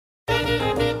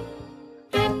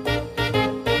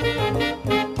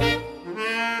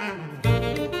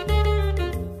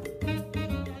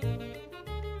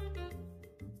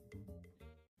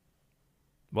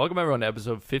Welcome everyone to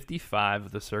episode 55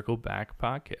 of the Circle Back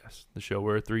podcast, the show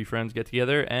where three friends get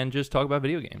together and just talk about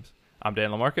video games. I'm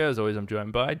Dan LaMarca. As always, I'm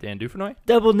joined by Dan Dufrenoy.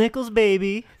 Double nickels,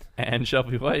 baby. And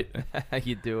Shelby White. How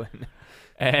you doing?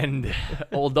 And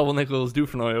old Double Nickels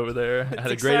Dufrenoy over there had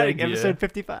a great idea. Episode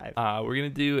 55. We're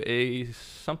going to do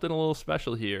something a little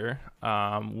special here.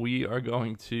 We are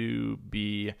going to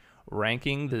be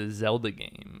ranking the Zelda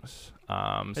games.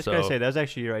 I was going to say, that was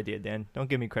actually your idea, Dan. Don't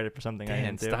give me credit for something I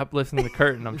didn't do. Stop lifting the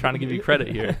curtain. I'm trying to give you credit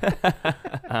here.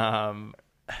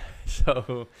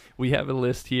 So we have a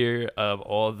list here of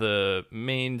all the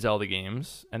main Zelda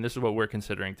games, and this is what we're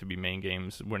considering to be main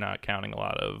games. We're not counting a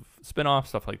lot of spin-offs,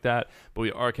 stuff like that, but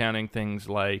we are counting things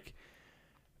like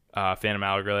Phantom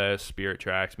Hourglass, Spirit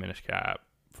Tracks, Minish Cap,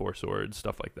 Four Swords,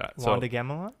 stuff like that. Wand of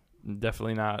Gamelot?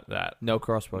 Definitely not that. No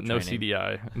crossbow training. No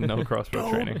CDI. No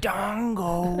crossbow training.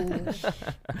 Dongles.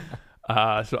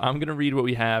 So I'm going to read what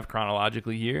we have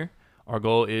chronologically here. Our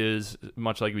goal is,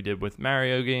 much like we did with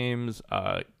Mario games,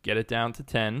 get it down to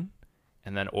 10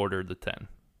 and then order the 10.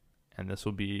 And this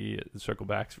will be the Circle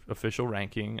Back's official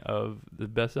ranking of the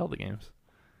best Zelda games.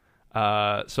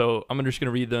 So I'm just going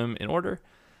to read them in order.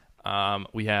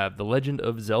 We have The Legend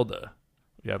of Zelda.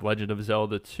 We have Legend of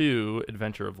Zelda 2,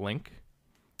 Adventure of Link.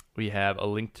 We have A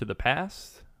Link to the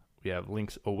Past. We have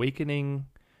Link's Awakening.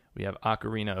 We have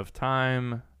Ocarina of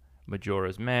Time,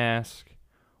 Majora's Mask,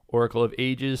 Oracle of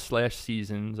Ages /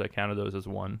 Seasons. I counted those as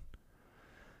one.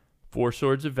 Four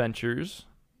Swords Adventures,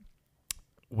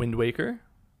 Wind Waker,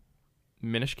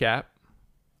 Minish Cap,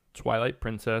 Twilight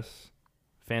Princess,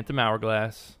 Phantom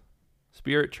Hourglass,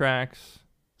 Spirit Tracks,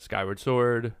 Skyward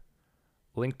Sword,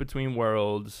 Link Between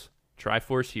Worlds,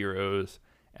 Triforce Heroes,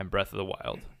 and Breath of the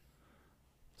Wild.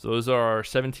 So those are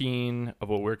 17 of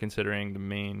what we're considering the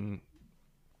main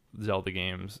Zelda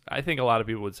games. I think a lot of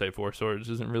people would say Four Swords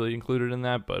isn't really included in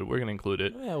that, but we're going to include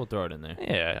it. Yeah, we'll throw it in there.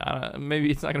 Yeah,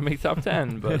 maybe it's not going to make top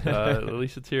 10, but at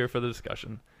least it's here for the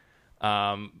discussion.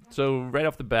 So right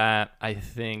off the bat, I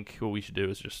think what we should do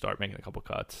is just start making a couple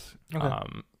cuts. Okay.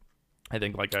 I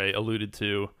think, like I alluded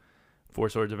to, Four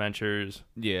Swords Adventures.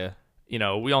 Yeah. You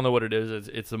know, we all know what it is.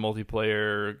 It's a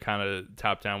multiplayer kind of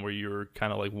top-down where you're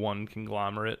kind of like one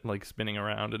conglomerate, like spinning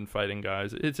around and fighting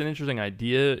guys. It's an interesting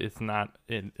idea. It's not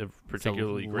a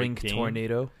particularly great Link game.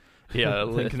 Tornado. Yeah,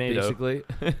 Link Tornado. Basically.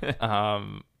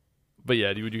 But yeah,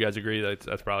 would you guys agree that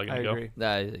that's probably going to go?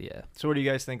 I agree. Yeah. So what do you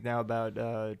guys think now about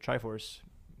Triforce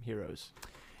Heroes?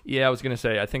 Yeah, I was going to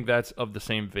say, I think that's of the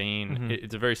same vein. Mm-hmm.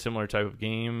 It's a very similar type of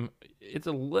game. It's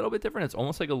a little bit different. It's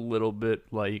almost like a little bit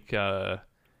like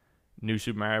New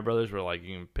Super Mario Brothers, where like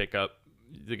you can pick up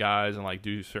the guys and like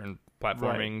do certain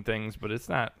platforming things, but it's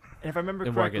not. And if I remember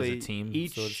And work correctly, as a team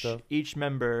each sort of stuff. each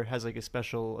member has like a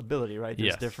special ability, right? There's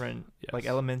Yes. different Yes. like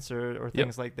elements or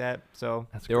things like that. So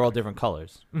They're all different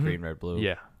colors. Mhm. Green, red, blue.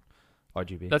 Yeah,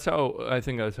 RGB. that's how I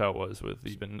think that's how it was with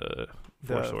even the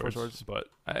Four Four Swords. Swords. But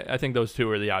I think those two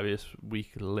are the obvious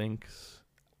weak links.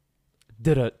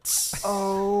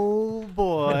 oh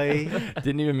boy.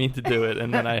 Didn't even mean to do it,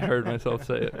 and then I heard myself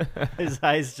say it. His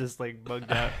eyes just like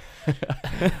bugged out. He's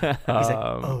like,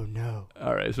 oh no.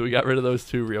 All right, so we got rid of those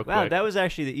two real Wow, quick. that was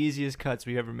actually the easiest cuts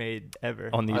we've ever made ever.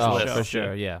 On these Oh, lists. for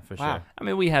sure. Yeah, for Wow. sure. I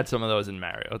mean, we had some of those in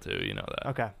Mario too. You know that.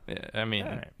 Okay. Yeah, I mean,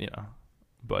 All right. you know,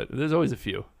 but there's always a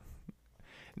few.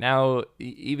 Now,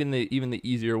 even the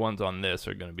easier ones on this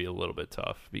are going to be a little bit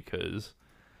tough because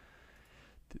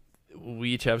we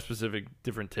each have specific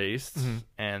different tastes, Mhm.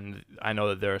 and I know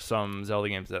that there are some Zelda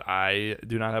games that I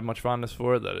do not have much fondness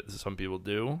for that some people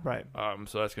do. Right.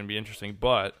 So that's going to be interesting.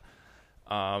 But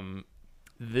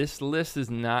this list is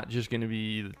not just going to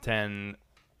be the 10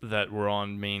 that were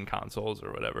on main consoles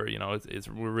or whatever. You know,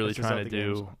 we're really It's the trying to Zelda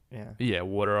do. games. Yeah,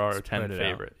 what are our Spread 10 it out.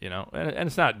 favorite, you know? And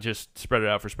it's not just spread it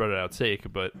out for spread it out's sake,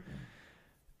 but,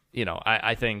 you know,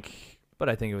 I think... But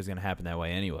I think it was going to happen that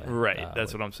way anyway. Right,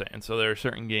 that's what I'm saying. So there are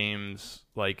certain games,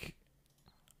 like,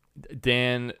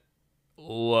 Dan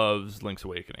loves Link's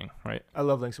Awakening, right? I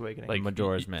love Link's Awakening. Like,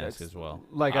 Majora's y- Mask that's- as well.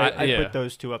 Like I yeah. put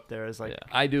those two up there as like Yeah.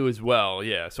 I do as well,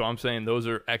 yeah. So I'm saying those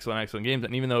are excellent games.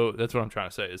 And even though that's what I'm trying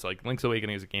to say, is like Link's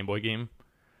Awakening is a Game Boy game,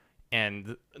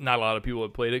 and not a lot of people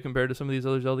have played it compared to some of these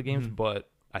other Zelda games, Mhm. but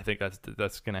I think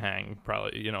that's going to hang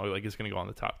probably, you know, like it's going to go on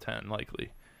the top 10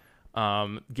 likely.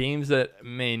 Games that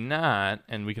may not,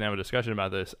 and we can have a discussion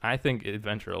about this, I think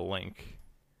Adventure of Link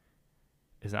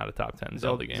is not a top 10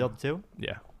 Zelda game. Zelda 2?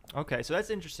 Yeah. Okay, so that's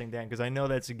interesting, Dan, because I know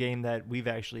that's a game that we've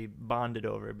actually bonded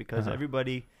over because Uh-huh.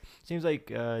 everybody seems like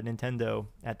Nintendo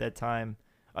at that time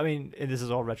I mean, and this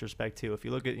is all retrospect too. If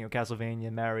you look at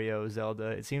Castlevania, Mario, Zelda,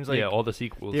 it seems like all the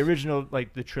sequels. the original,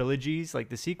 like the trilogies, like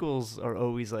the sequels are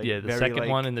always like the very, second like,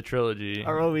 one in the trilogy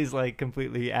are always like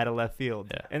completely out of left field.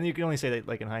 Yeah. And you can only say that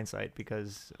like in hindsight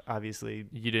because obviously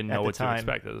you didn't at know the what to time.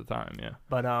 expect at the time. Yeah,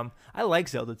 But I like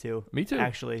Zelda 2. me too.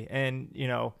 Actually, and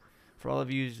for all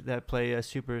of you that play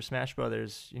Super Smash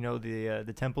Brothers,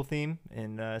 the temple theme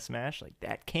in Smash, like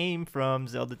that came from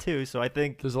Zelda 2. So I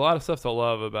think There's a lot of stuff to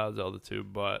love about Zelda 2,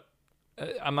 but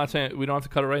I'm not saying we don't have to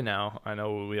cut it right now. I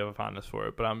know we have a fondness for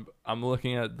it, but I'm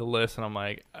looking at the list and I'm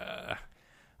like,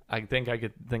 I think I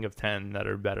could think of 10 that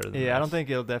are better than this. I don't think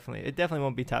it definitely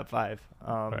won't be top 5.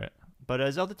 Right.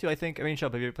 But Zelda 2, Shelby,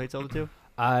 have you ever played Zelda 2?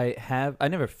 I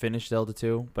never finished Zelda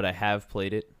 2, but I have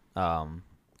played it.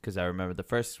 Because I remember the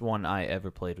first one I ever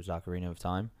played was Ocarina of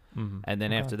Time. Mm-hmm. And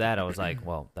then after that, I was like,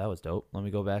 well, that was dope. Let me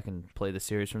go back and play the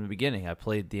series from the beginning. I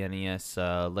played the NES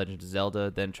Legend of Zelda,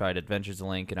 then tried Adventures of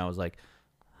Link, and I was like,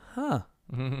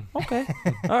 okay,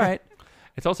 all right.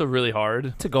 It's also really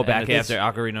hard To go back and after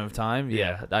Ocarina of Time?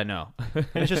 Yeah, I know. And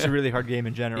it's just a really hard game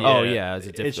in general. Oh, yeah,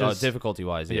 It's just-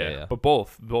 difficulty-wise, yeah. But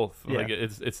both. Yeah. Like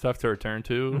it's tough to return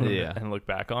to Yeah. and look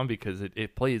back on because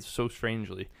it plays so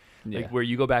strangely. Yeah. Like where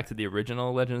you go back to the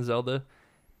original Legend of Zelda,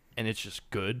 and it's just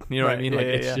good. You know what I Right, mean? yeah, Like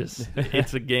yeah, it's yeah. just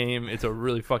it's a game. It's a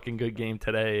really fucking good game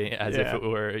today, as if Yeah. it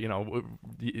were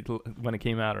when it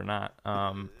came out or not.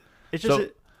 It's just so-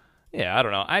 Yeah, I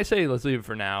don't know. I say let's leave it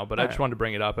for now, but I just Alright. wanted to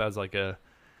bring it up as like a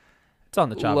It's on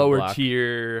the chopping lower block.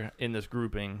 tier in this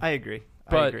grouping. I agree.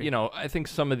 But I think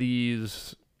some of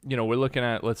these, we're looking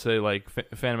at, let's say, like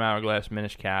Phantom Hourglass,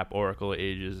 Minish Cap, Oracle of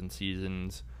Ages, and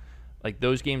Seasons. Like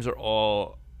those games are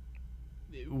all.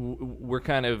 We're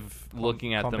kind of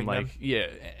looking at them pumping like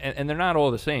them? and they're not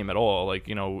all the same at all. Like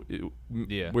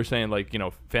Yeah. we're saying like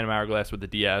Phantom Hourglass with the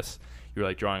DS, you're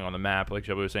like drawing on the map. Like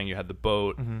Shelby was saying, you had the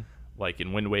boat. Mm-hmm. Like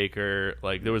in Wind Waker,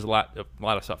 like there was a lot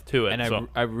of stuff to it. And so,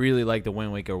 I really like the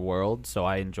Wind Waker world, so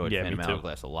I enjoyed Yeah, me Phantom too.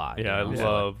 Hourglass a lot. yeah, I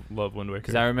love Wind Waker.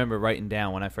 Because I remember writing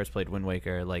down when I first played Wind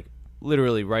Waker, like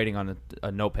literally writing on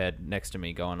a notepad next to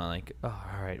me, going like, "Oh,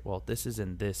 all right, well, this is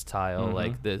in this tile, Mhm.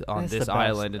 like on That's this the best.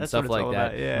 island and That's stuff what it's like all that."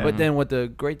 about, yeah. But then, what the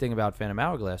great thing about Phantom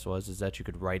Hourglass is that you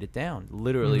could write it down,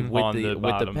 literally Mhm. with On the the with the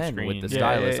bottom pen, screen. with the Yeah,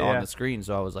 stylus yeah, on yeah. the screen.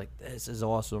 So I was like, "This is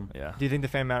awesome." yeah. Do you think the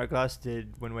Phantom Hourglass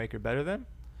did Wind Waker better then?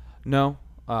 No,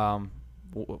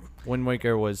 Wind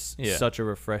Waker was Yeah. such a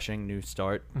refreshing new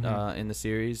start Mhm. in the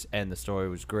series, and the story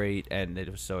was great, and it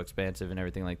was so expansive and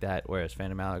everything like that. Whereas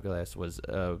Phantom Hourglass was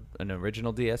an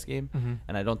original DS game, Mm-hmm.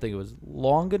 and I don't think it was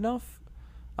long enough,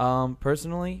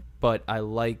 personally. But I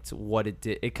liked what it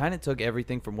did. It kind of took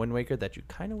everything from Wind Waker that you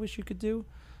kind of wish you could do,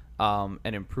 and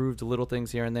improved little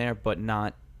things here and there, but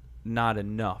not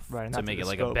enough Right, to not to make the it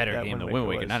like a scope better that game Wind than Waker Wind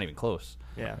Waker. was. Not even close.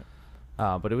 Yeah.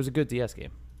 But it was a good DS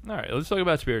game. All right, let's talk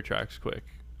about Spirit Tracks quick.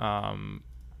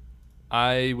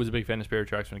 I was a big fan of Spirit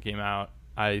Tracks when it came out.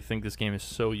 I think this game is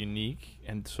so unique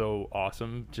and so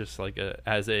awesome. Just like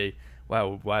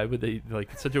wow, why would they like?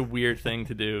 It's such a weird thing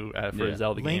to do for Yeah. a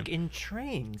Zelda Link game. in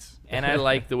trains. And I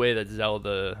like the way that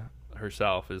Zelda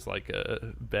herself is like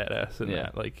a badass in Yeah.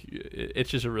 that. Like it's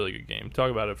just a really good game.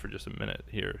 Talk about it for just a minute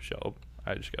here, Shelb.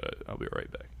 I'll be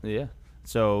right back. Yeah.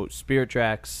 So Spirit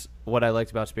Tracks, what I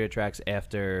liked about Spirit Tracks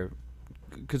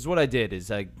because what I did is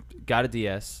I got a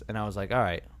DS and I was like, all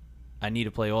right, I need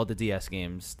to play all the DS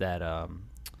games that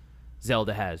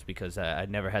Zelda has because I'd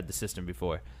never had the system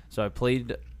before. So I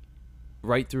played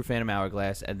right through Phantom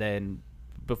Hourglass, and then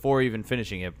before even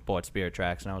finishing it, bought Spirit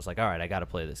Tracks, and I was like, all right, I got to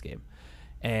play this game.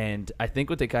 And I think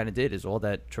what they kind of did is all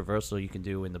that traversal you can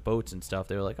do in the boats and stuff.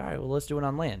 They were like, all right, well, let's do it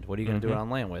on land. What are you going to do it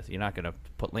on land with? You're not going to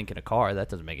put Link in a car. That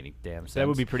doesn't make any damn sense. That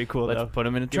would be pretty cool, Let's though. put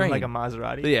him in a Give him train. like a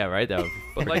Maserati. Yeah, right. That would be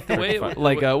But like the way it fun. was,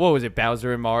 Like what was it?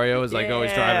 Bowser and Mario was like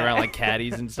always driving around like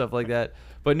caddies and stuff like that.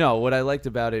 But no, what I liked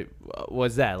about it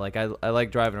was that like I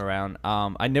like driving around.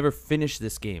 I never finished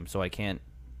this game, so I can't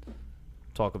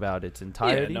talk about its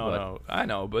entirety. no, I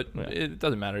know, but Yeah. it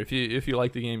doesn't matter if you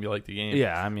like the game, you like the game.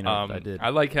 Yeah, I mean, I did. I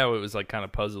like how it was like kind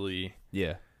of puzzly.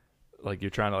 Yeah, Like you're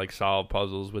trying to like solve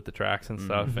puzzles with the tracks and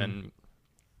stuff, Mhm. and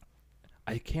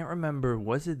I can't remember,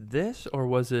 was it this or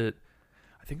was it,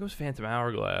 I think it was Phantom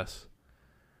Hourglass,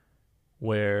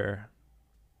 where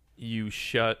you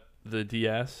shut the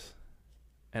DS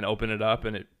and open it up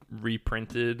and it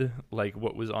reprinted like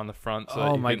what was on the front. So that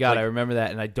oh you my could, god, like, I remember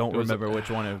that, and I don't it was- remember which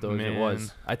one of those it was.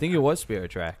 Man. I think it was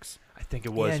Spirit Tracks. I think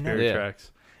it was Yeah, no. Spirit Yeah.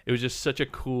 Tracks. It was just such a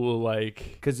cool like.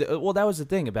 Because well, that was the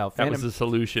thing about That Phantom. was the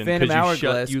solution. Phantom 'cause you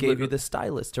Hourglass gave you literally- the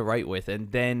stylus to write with,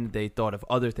 and then they thought of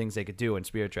other things they could do in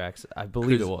Spirit Tracks. I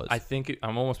believe it 'cause was. I think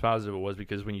I'm almost positive it was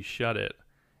because when you shut it,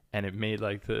 and it made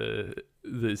like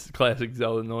this classic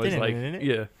Zelda noise, like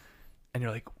yeah, and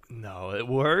you're like, no, it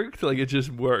worked. Like it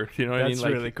just worked. You know what I mean? That's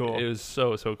Like, really cool. It was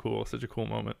so cool. Such a cool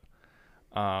moment.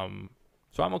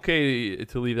 So I'm okay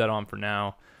to leave that on for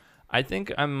now. I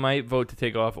think I might vote to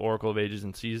take off Oracle of Ages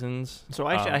and Seasons. So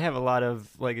actually, I have a lot of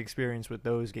like experience with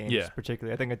those games, Yeah.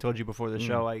 particularly. I think I told you before the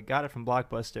show. I got it from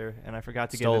Blockbuster, and I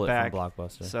forgot to Stole give it back. from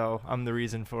Blockbuster. So I'm the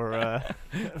reason for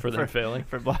for them failing.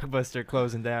 for Blockbuster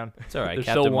closing down. It's all right. There's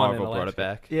Captain still one in Marvel brought it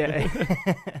Alaska. back.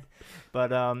 Yeah,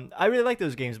 but I really like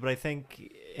those games. But I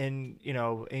think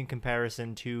in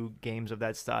comparison to games of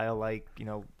that style, like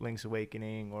Link's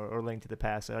Awakening or Link to the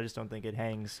Past, I just don't think it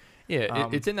hangs. Yeah,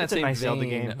 it's in that it's a same nice Zelda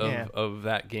vein game. of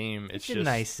that game. It's a just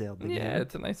nice Zelda game. Yeah,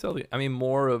 it's a nice Zelda. I mean,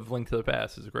 more of Link to the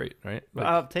Past is great, right? Like,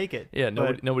 I'll take it. yeah,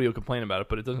 nobody will complain about it,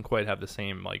 but it doesn't quite have the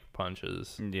same like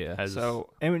punches. Yeah. As, So,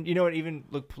 and you know what? Even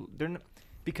look,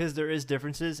 because there is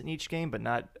differences in each game, but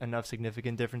not enough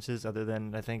significant differences. Other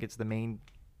than I think it's the main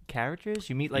characters.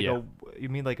 You meet like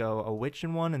a witch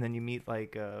in one, and then you meet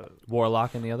like a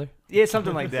Warlock in the other. yeah,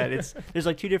 something like that. There's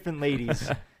like two different ladies,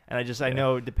 and I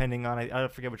know depending on I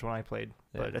forget which one I played,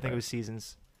 but I think it was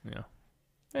Seasons. Yeah.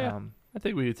 Yeah. I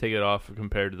think we would take it off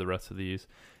compared to the rest of these.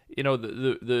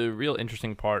 The real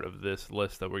interesting part of this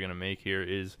list that we're going to make here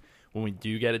is when we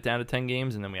do get it down to 10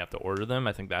 games and then we have to order them.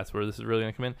 I think that's where this is really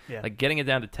going to come in. Yeah. Like getting it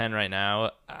down to 10 right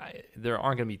now, there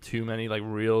aren't going to be too many like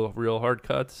real hard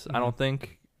cuts, I don't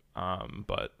think.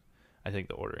 But I think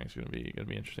the ordering is going to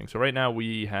be interesting. So right now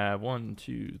we have 1,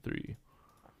 2, 3.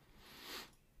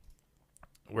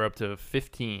 We're up to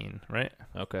 15, right?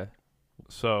 Okay.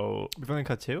 So We've only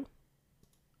cut 2.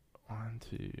 1,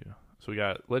 2. So we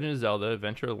got Legend of Zelda,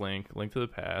 Adventure of Link, Link to the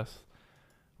Past,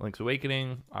 Link's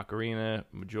Awakening, Ocarina,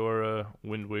 Majora,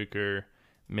 Wind Waker,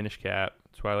 Minish Cap,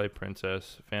 Twilight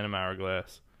Princess, Phantom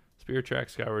Hourglass, Spirit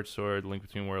Tracks, Skyward Sword, Link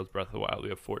Between Worlds, Breath of the Wild. We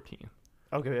have 14.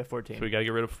 Okay, we have 14. So we got to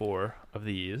get rid of 4 of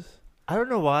these. I don't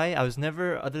know why. I was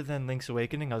never, other than Link's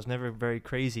Awakening, I was never very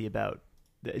crazy about.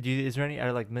 Is there any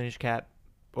like Minish Cap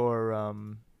or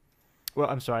well,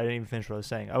 I'm sorry, I didn't even finish what I was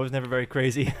saying. I was never very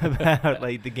crazy about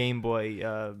like the Game Boy.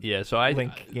 Yeah, so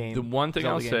Link game. The one thing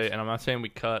Zelda I'll say, games. and I'm not saying we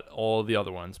cut all the other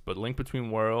ones, but Link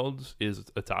Between Worlds is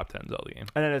a top 10 Zelda game.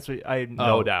 And then that's what I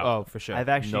No doubt. Oh, for sure. I've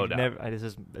actually No doubt. never. This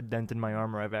is a dent in my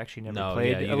armor. I've actually never No,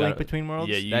 played yeah, you a Link gotta- Between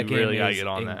Worlds. Yeah, you that game really got to is get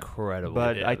on that. incredible.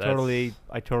 But Yeah, I that's-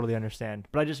 totally understand.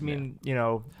 But I just mean,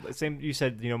 same. You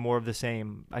said, more of the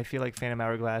same. I feel like Phantom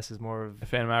Hourglass is more of.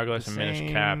 Phantom Hourglass and Minish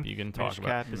same. Cap you can talk Minish about.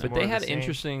 Cap is But more they of the had same.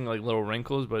 interesting like little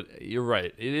wrinkles, but you're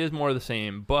right. It is more of the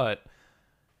same, but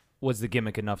Was the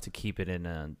gimmick enough to keep it in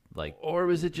a like? or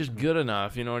was it just good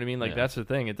enough? You know what I mean? Like Yeah. that's the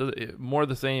thing. More of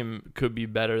the same could be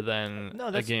better than No,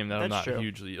 a that's- game that I'm that's not true.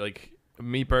 hugely like.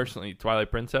 Me personally,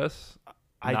 Twilight Princess,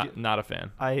 not a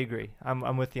fan. I agree.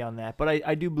 I'm with you on that. But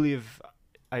I do believe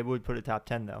I would put it top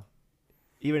 10 though,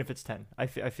 even if it's 10. I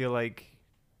feel like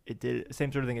it did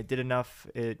same sort of thing. It did enough.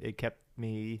 It kept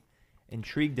me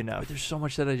intrigued enough. But there's so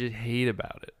much that I just hate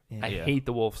about it. Yeah. I Yeah. hate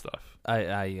the wolf stuff. I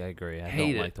agree. I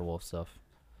Hate don't it. like the wolf stuff.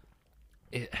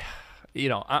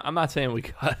 I'm not saying we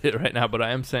cut it right now, but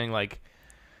I am saying like,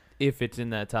 If it's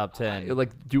in that top 10,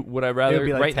 would I rather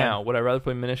be like right 10. now? Would I rather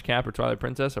play Minish Cap or Twilight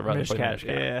Princess? I'd rather Minish play Cap, Minish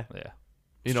Cap. yeah. yeah.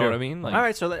 You It's know true. what I mean? Like, all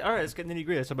right, let's get nitty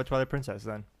gritty. Let's talk about Twilight Princess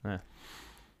then,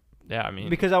 yeah, I mean,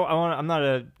 because I'm not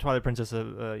a Twilight Princess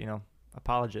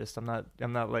apologist. I'm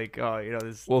not like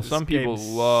this. well, this some people game's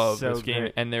love so this game,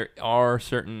 great. and there are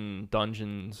certain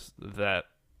dungeons that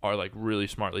are like really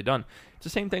smartly done. It's the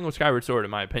same thing with Skyward Sword,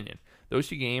 in my opinion. Those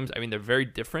two games, I mean, they're very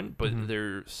different, but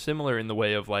they're similar in the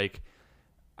way of like,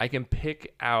 I can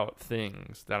pick out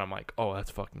things that I'm like, oh,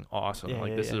 that's fucking awesome. Yeah, like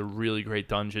yeah, this yeah. is a really great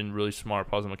dungeon, really smart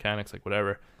puzzle mechanics, like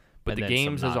whatever. But And the then some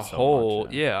games as a not so whole,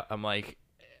 much, yeah, I'm like,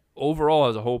 overall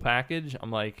as a whole package,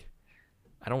 I'm like,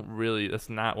 I don't really. That's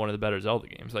not one of the better Zelda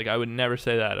games. Like I would never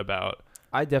say that about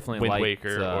I definitely Wind liked,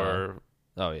 Waker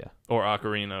oh yeah. or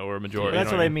Ocarina or Majora. But you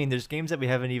that's know what I mean. There's games that we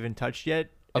haven't even touched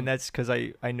yet, Um, and that's because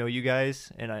I know you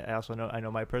guys, and I also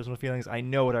know my personal feelings. I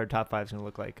know what our top 5 is gonna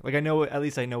look like. Like I know at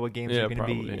least I know what games Yeah, are gonna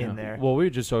be probably, in yeah. there. Well, we were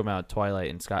just talking about Twilight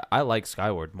and Sky. I like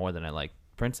Skyward more than I like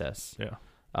Princess. Yeah.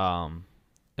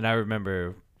 And I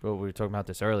remember we were talking about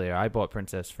this earlier. I bought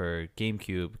Princess for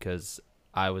GameCube because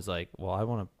I was like, well, I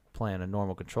want to play on a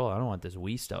normal controller. I don't want this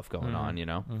Wii stuff going on, you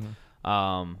know.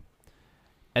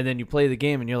 And then you play the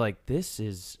game and you're like, this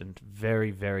is a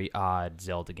very, very odd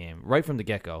Zelda game right from the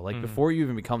get-go. Like before you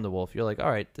even become the wolf, you're like,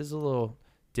 all right, this is a little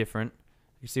different.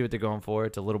 You see what they're going for.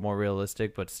 It's a little more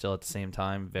realistic, but still at the same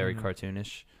time very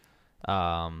cartoonish.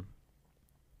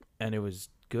 And it was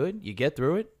good. You get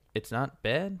through it. It's not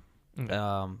bad.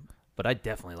 But but I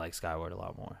definitely like Skyward a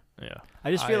lot more. Yeah.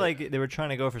 I just feel like they were trying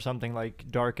to go for something like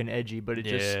dark and edgy, but it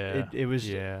just it was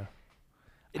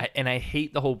I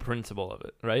hate the whole principle of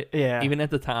it, right? Yeah. Even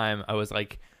at the time, I was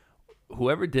like,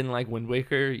 whoever didn't like Wind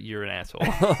Waker, you're an asshole.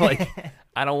 Like,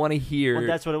 I don't want to hear. Well,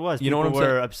 that's what it was. You know what I'm People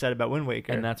were saying? upset about Wind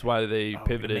Waker, And that's why they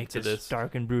pivoted to this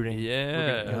dark and brooding.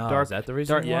 Yeah. Gonna, Is that the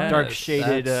reason? Yes. dark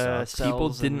shaded That sucks. People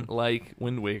cells didn't like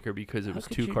Wind Waker because it was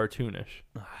could too you- cartoonish.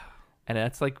 And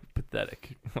that's like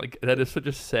pathetic. Like, that is such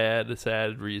a sad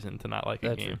reason to not like a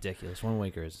That's game. ridiculous. Wind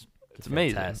Waker is It's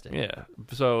amazing. fantastic. Yeah.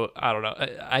 So I don't know.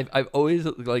 I've always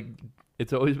like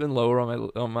it's always been lower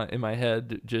in my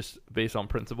head just based on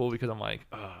principle because I'm like,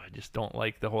 oh, I just don't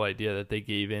like the whole idea that they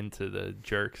gave in to the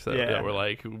jerks that were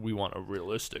like, we want a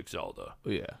realistic Zelda.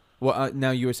 Yeah. Well,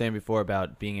 now you were saying before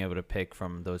about being able to pick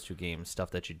from those two games stuff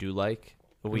that you do like.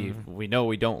 We know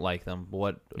we don't like them.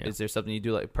 What is there something you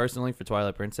do like personally for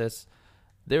Twilight Princess?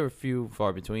 There were few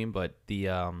far between, but the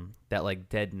that like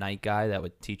dead knight guy that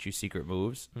would teach you secret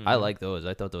moves, I like those.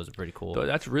 I thought those were pretty cool.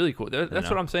 That's really cool. That's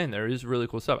what I'm saying. There is really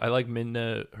cool stuff. I like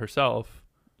Midna herself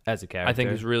as a character. I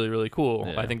think is really, really cool.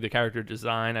 Yeah. I think the character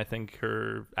design, I think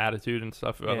her attitude and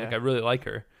stuff, Yeah. like I really like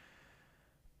her.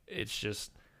 It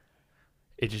just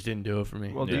didn't do it for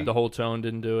me. Well, The whole tone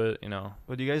didn't do it, you know.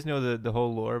 Well, do you guys know the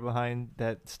whole lore behind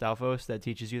that Stalfos that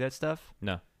teaches you that stuff?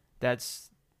 No.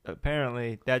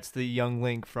 Apparently that's the young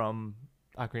Link from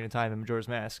Ocarina of Time and Majora's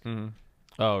Mask. Mm-hmm.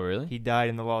 Oh, really? He died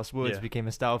in the Lost Woods, Yeah. became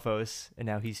a Stalfos, and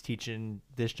now he's teaching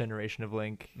this generation of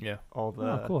Link Yeah. all the.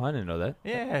 Oh, cool. I didn't know that.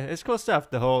 Yeah, it's cool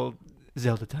stuff. The whole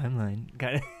Zelda timeline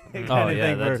kind of. Oh, yeah,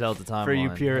 thing that's for, Zelda timeline. for you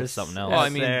That's purists. something else. Well, I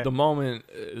That's mean, there. the moment,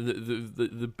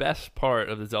 the best part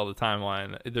of the Zelda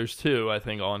timeline, there's two, I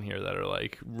think, on here that are,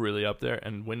 like, really up there.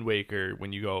 And Wind Waker,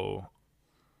 when you go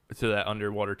to that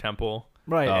underwater temple,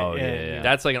 Right. Oh, yeah.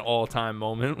 that's, like, an all-time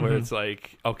moment where Mhm. it's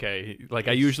like, okay, like,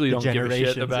 I usually The don't give a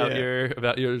shit generations, about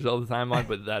yeah. your Zelda timeline,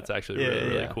 but that's actually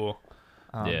really cool.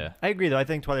 Yeah. I agree, though. I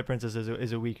think Twilight Princess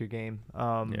is a weaker game.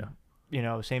 Yeah. You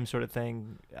know, same sort of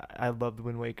thing. I loved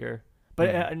Wind Waker.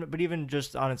 But but even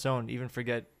just on its own, even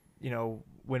forget,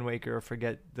 Wind Waker or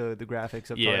forget the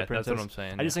graphics of Twilight Princess. That's what I'm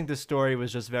saying. I just think the story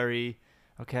was just very,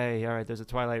 okay, all right, there's a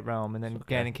Twilight Realm, and then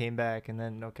Ganon came back, and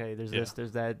then, okay, there's this,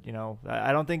 there's that,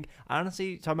 I don't think,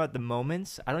 honestly, talking about the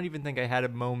moments, I don't even think I had a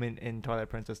moment in Twilight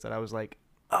Princess that I was like,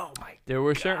 oh my There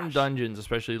were certain dungeons,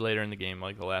 especially later in the game,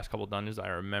 like the last couple dungeons, I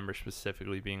remember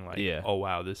specifically being like, oh,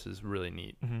 wow, this is really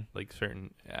neat. Mhm. Like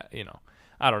certain,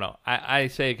 I don't know. I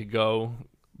say it could go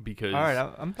because All right,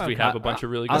 I'm fine. we have a bunch of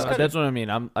really good ones. That's what I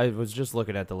mean. I was just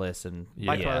looking at the list, and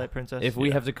My Twilight Princess. if we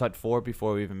have to cut 4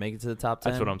 before we even make it to the top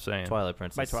 10, That's what I'm saying. Twilight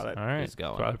Princess. My Twilight. All right. is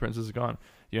going. Twilight Princess is gone.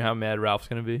 You know how mad Ralph's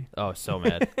going to be? Oh, so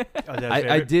mad. Oh,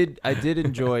 that's I did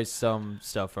enjoy some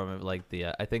stuff from it, like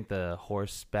I think the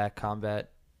horseback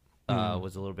combat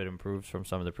was a little bit improved from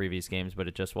some of the previous games, but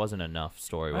it just wasn't enough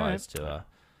story wise to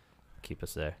keep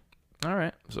us there. All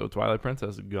right. So Twilight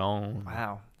Princess is gone.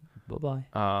 Wow. Bye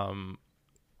bye.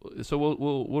 So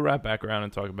we'll wrap back around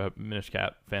and talk about Minish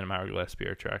Cap, Phantom Hourglass,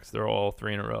 Spirit Tracks. They're all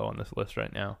 3 in a row on this list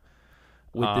right now.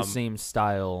 With the same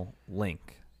style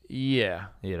Link. Yeah.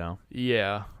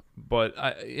 Yeah. But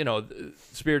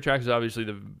Spirit Tracks is obviously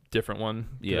the different one.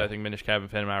 Yeah. I think Minish Cap and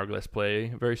Phantom Hourglass play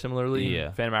very similarly.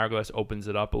 Yeah. Phantom Hourglass opens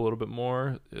it up a little bit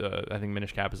more. I think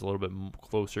Minish Cap is a little bit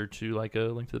closer to like a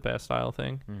Link to the Past style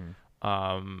thing.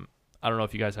 Mm. I don't know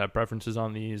if you guys have preferences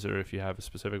on these or if you have a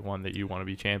specific one that you want to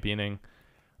be championing.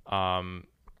 I'm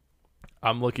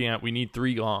looking at, we need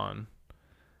 3 gone.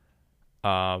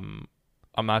 I'm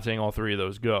not saying all 3 of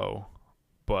those go,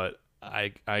 but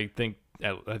I think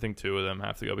 2 of them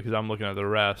have to go because I'm looking at the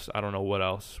rest. I don't know what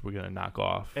else we're gonna knock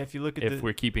off. If you look at if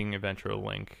we're keeping Adventure of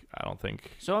Link, I don't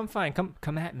think. So I'm fine.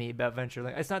 Come at me about Venture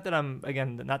Link. It's not that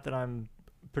I'm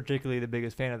particularly the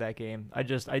biggest fan of that game. I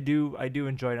do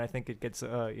enjoy it. And I think it gets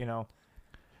a Yeah, lot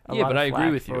but of I agree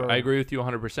flack with you. I agree with you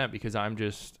 100% because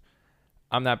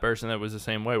I'm that person that was the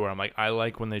same way where I'm like, I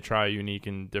like when they try unique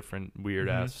and different weird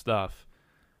ass stuff.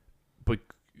 But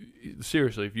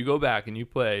seriously, if you go back and you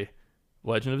play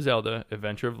Legend of Zelda,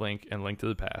 Adventure of Link, and Link to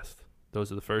the Past,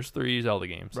 those are the first 3 Zelda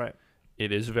games. Right.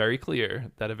 It is very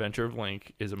clear that Adventure of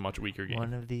Link is a much weaker game.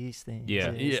 One of these things.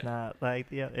 Yeah. Is not like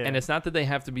the other. And it's not that they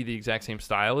have to be the exact same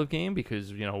style of game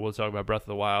because, we'll talk about Breath of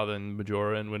the Wild and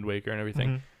Majora and Wind Waker and everything.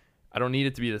 Mhm. I don't need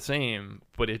it to be the same,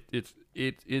 but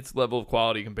its level of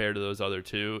quality compared to those other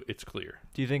 2, it's clear.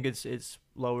 Do you think it's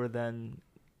lower than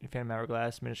Phantom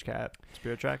Hourglass, Minish Cap,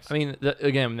 Spirit Tracks? I mean,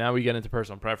 again, now we get into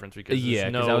personal preference because Yeah,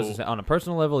 because I was just, on a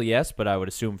personal level, yes, but I would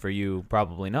assume for you,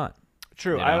 probably not.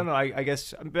 True. You I know? don't know. I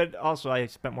guess, but also I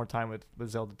spent more time with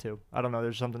Zelda 2. I don't know.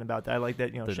 There's something about that. I like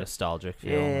that. The nostalgic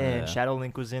feel. and Shadow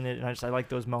Link was in it, and I like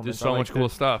those moments. There's so much cool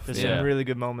stuff. There's Yeah. some really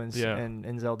good moments Yeah.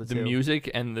 in Zelda 2. The music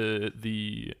and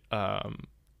the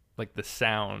like the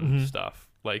sound Mhm. stuff.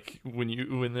 Like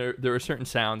when there are certain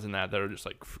sounds in that are just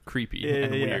like creepy Yeah,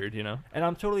 and yeah. weird, you know. And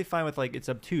I'm totally fine with like it's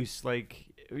obtuse, like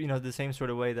the same sort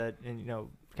of way that in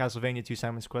Castlevania 2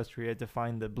 Simon's Quest where you had to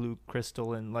find the blue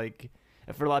crystal, and like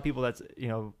for a lot of people that's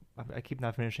I keep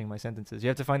not finishing my sentences. You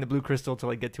have to find the blue crystal to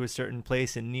like get to a certain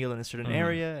place and kneel in a certain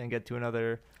area and get to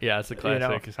another Yeah, it's a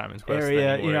classic Simon's Quest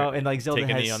area, thing where and like Zelda take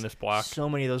a knee has on this block. so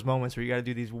many of those moments where you got to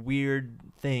do these weird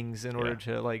things in order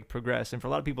to like progress, and for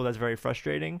a lot of people that's very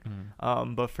frustrating.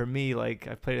 But for me, like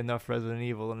I've played enough Resident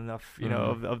Evil and enough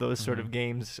of those sort of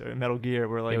games, or Metal Gear,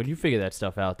 where like when you figure that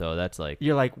stuff out though, that's like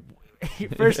you're like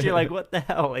first you're like, what the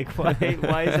hell, like why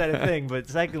is that a thing? But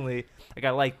secondly, like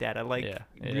I like that. I like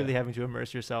really having to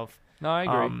immerse yourself. No, I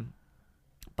agree.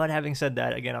 But having said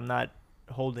that, again, I'm not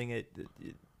holding it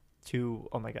to,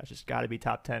 oh my gosh, it's got to be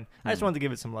top 10. I just wanted to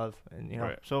give it some love, and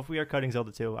Right. So if we are cutting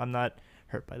Zelda 2, I'm not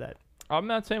hurt by that. I'm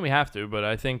not saying we have to, but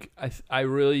I think I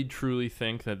really truly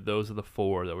think that those are the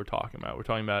four that we're talking about. We're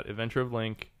talking about Adventure of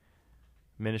Link,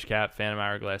 Minish Cap, Phantom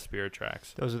Hourglass, Spirit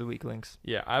Tracks. Those are the weak links.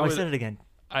 Yeah, I said it again.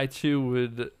 I too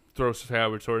would throw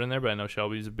Skyward Sword in there, but I know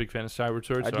Shelby's a big fan of Skyward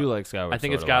Sword. I do like Skyward Sword. I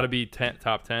think it's got to be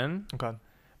top 10. Okay.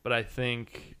 But I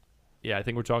think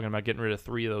we're talking about getting rid of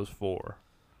 3 of those 4.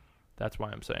 That's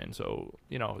why I'm saying. So,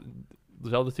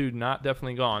 Zelda 2 not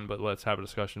definitely gone, but let's have a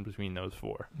discussion between those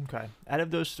 4. Okay. Out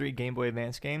of those 3 Game Boy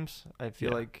Advance games, I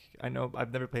feel like I know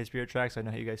I've never played Spirit Tracks. I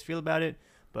know how you guys feel about it,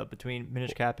 but between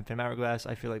Minish Cap and Phantom Hourglass,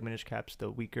 I feel like Minish Cap's the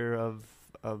weaker of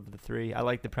the 3. I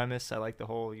like the premise. I like the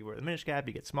whole you wear the Minish Cap,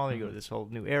 you get smaller, you go to this whole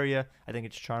new area. I think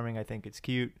it's charming. I think it's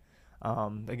cute.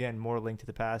 Again, more Link to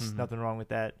the Past. Nothing wrong with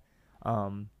that.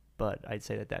 But I'd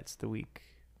say that's the weak.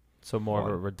 So more of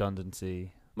a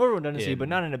redundancy. More redundancy, but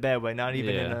not in a bad way. Not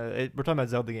even in we're talking about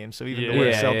Zelda games, so even the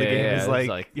worst Zelda game is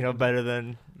like better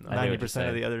than 90%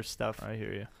 of the other stuff. I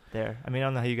hear you. There. I mean, I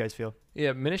don't know how you guys feel.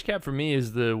 Yeah, Minish Cap for me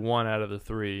is the one out of the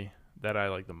 3 that I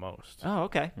like the most. Oh,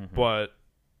 okay. But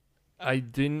I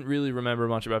didn't really remember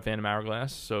much about Phantom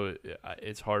Hourglass, so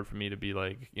it's hard for me to be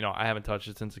like, I haven't touched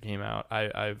it since it came out.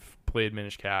 I've played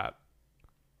Minish Cap,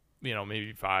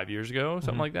 maybe 5 years ago,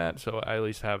 something like that. So I at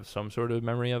least have some sort of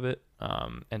memory of it.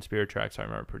 And Spirit Tracks I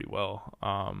remember pretty well.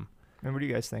 And what do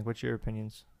you guys think? What's your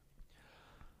opinions?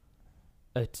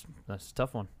 That's a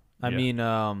tough one. I mean,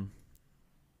 I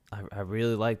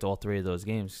really liked all 3 of those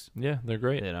games. Yeah, they're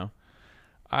great.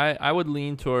 I would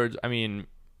lean towards.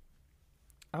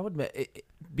 I would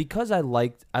because I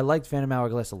liked Phantom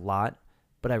Hourglass a lot,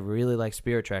 but I really like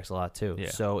Spirit Tracks a lot too. Yeah.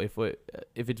 So if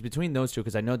it's between those 2,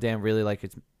 because I know Dan really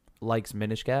likes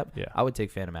Minish Cap, I would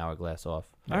take Phantom Hourglass off.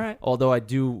 All right. Although I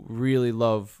do really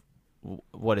love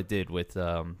what it did with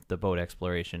the boat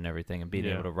exploration and everything, and being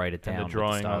able to write it down. And the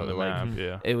drawing on the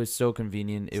map. It was so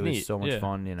convenient. It was so much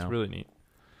fun. It's really neat.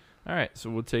 All right, so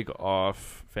we'll take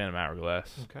off Phantom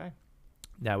Hourglass. Okay.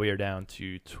 Now we are down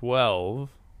to 12.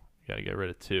 Got to get rid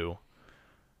of 2.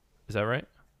 Is that right?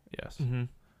 Yes. Mm-hmm.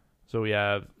 So we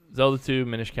have Zelda 2,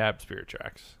 Minish Cap, Spirit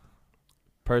Tracks.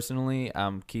 Personally,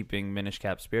 I'm keeping Minish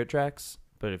Cap, Spirit Tracks,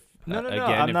 but if No.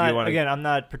 I'm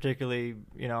not particularly,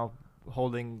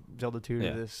 holding Zelda 2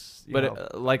 to this.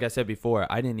 But like I said before,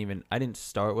 I didn't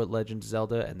start with Legend of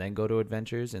Zelda and then go to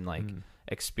Adventures and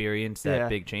experience that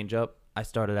big change up. I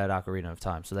started at Ocarina of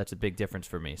Time, so that's a big difference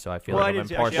for me. So I feel like I'm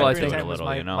impartial to it a little,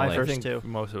 my first two.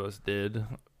 Most of us did,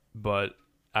 but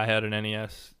I had an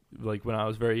NES like when I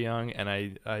was very young,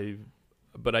 and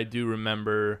but I do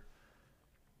remember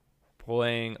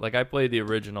playing. Like I played the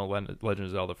original Legend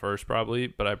of Zelda first, probably,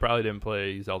 but I probably didn't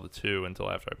play Zelda 2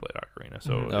 until after I played Ocarina.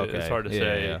 So it's hard to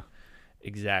say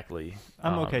exactly.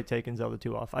 I'm okay taking Zelda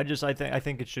 2 off. I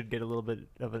think it should get a little bit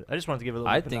of a. I just wanted to give it a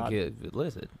little.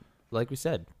 Listen, like we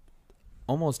said,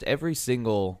 almost every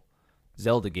single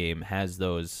Zelda game has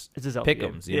those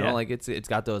pick'ems. You know, like it's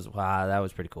got those. Wow, that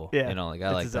was pretty cool. Yeah, I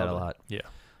like that a lot. Yeah.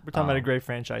 We're talking about a great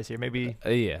franchise here. Maybe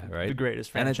right. The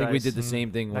greatest franchise. And I think we did the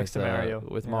same thing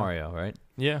with Mario, right?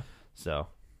 Yeah. So,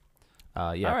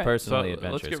 right. Personally,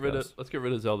 so let's get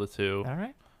rid of Zelda 2. All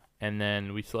right. And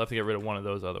then we still have to get rid of one of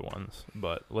those other ones.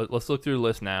 But let's look through the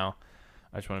list now.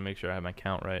 I just want to make sure I have my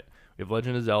count right. We have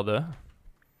Legend of Zelda,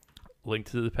 Link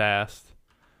to the Past,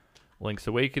 Link's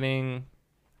Awakening,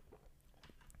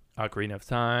 Ocarina of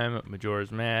Time,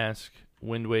 Majora's Mask,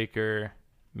 Wind Waker,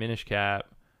 Minish Cap,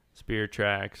 Spirit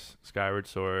Tracks, Skyward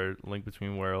Sword, Link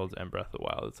Between Worlds, and Breath of the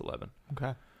Wild. It's 11.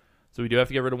 Okay. So we do have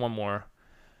to get rid of one more.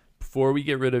 before we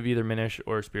get rid of either Minish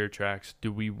or Spirit Tracks,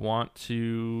 do we want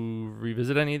to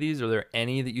revisit any of these? Are there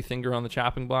any that you think are on the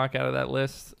chopping block out of that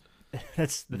list?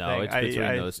 That's the No, thing. it's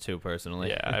between those two personally.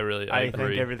 Yeah, I I agree.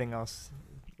 think everything else,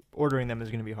 ordering them is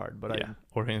going to be hard. But Yeah,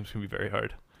 ordering them is going to be very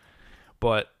hard.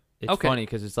 But It's funny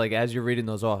because it's like as you're reading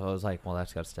those off, I was like, "Well,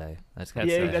 that's got to stay. That's got to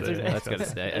Yeah, stay. that's exactly- That's got to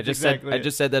stay." That's exactly I it.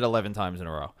 just said that 11 times in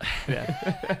a row.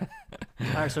 yeah. All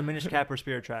right, so Minish Cap or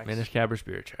Spirit Tracks? Minish Cap or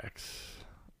Spirit Tracks?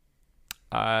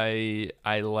 I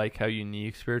like how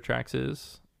unique Spirit Tracks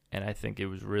is, and I think it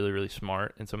was really, really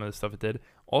smart in some of the stuff it did.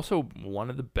 Also, one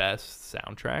of the best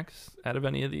soundtracks out of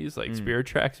any of these. Like Spirit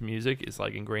Tracks music is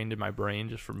like ingrained in my brain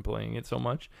just from playing it so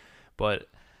much. But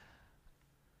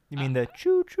You mean the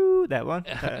choo choo, that one?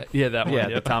 yeah, that one. Yeah,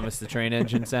 Yep. the Thomas the Train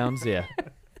Engine sounds. Yeah,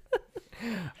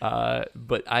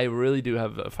 But I really do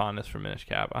have a fondness for Minish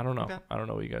Cap. I don't know. Okay. I don't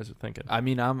know what you guys are thinking. I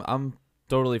mean, I'm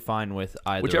totally fine with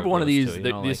either. Whichever one of those these, two,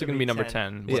 you know, these like, are going to be number 10.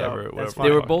 10. Yeah. Whatever. That's whatever fine. they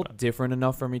we're were talking both about. different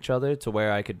enough from each other to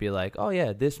where I could be like, "Oh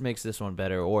yeah, this makes this one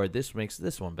better," or "This makes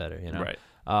this one better." You know.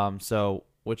 Right. So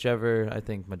whichever I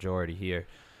think majority here.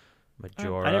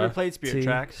 Majority. I never played Spirit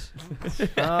Tracks.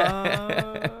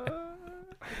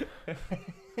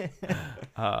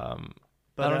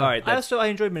 But I don't know. all Alright, right, I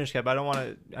enjoyed Minish Cap. I don't want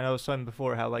to. I was saying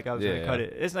before how like I was Yeah, gonna cut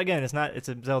it. It's not. It's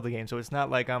a Zelda game, so it's not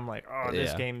like I'm like, oh,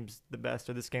 this Yeah. game's the best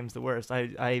or this game's the worst.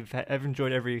 I've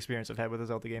enjoyed every experience I've had with a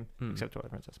Zelda game except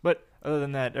Twilight Princess. But other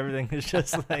than that, everything is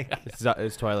just like.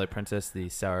 Is Twilight Princess the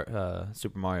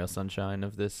Super Mario Sunshine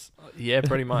of this? Yeah,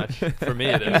 pretty much. For me,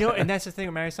 it You is. know, and that's the thing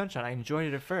with Mario Sunshine. I enjoyed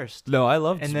it at first. No, I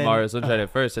loved And then- Mario Sunshine at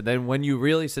first, and then when you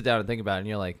really sit down and think about it, and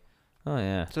you're like, oh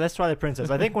yeah. So that's Twilight Princess.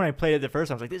 I think when I played it at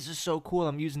first, I was like, "This is so cool!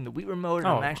 I'm using the Wii remote, and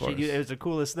Oh, I'm of actually course. it was the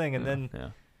coolest thing." And then Yeah.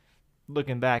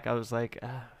 looking back, I was like,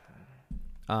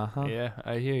 Uh-huh. Yeah,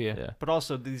 I hear you. Yeah. But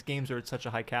also, these games are at such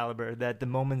a high caliber that the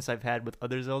moments I've had with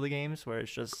other Zelda games, where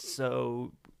it's just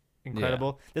so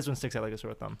incredible, this one sticks out like a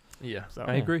sore thumb. Yeah, So-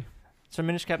 I agree. So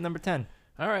Minish Cap number 10,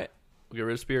 All right, we'll get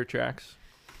rid of Spirit Tracks.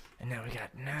 and now we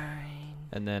got 9.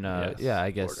 And then Yes. yeah, I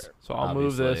guess Order. So I'll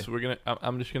move this. obviously. We're gonna.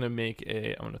 I'm just gonna make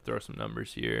a. I'm gonna throw some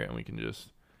numbers here, and we can just.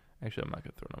 Actually, I'm not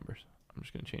gonna throw numbers. I'm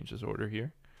just gonna change this order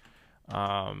here.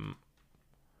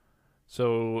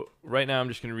 So right now I'm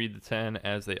just gonna read the 10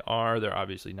 as they are. They're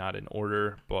obviously not in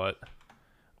order, but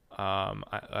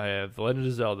I have The Legend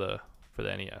of Zelda for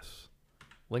the NES,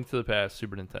 Link to the Past,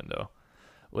 Super Nintendo,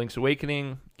 Link's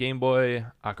Awakening, Game Boy,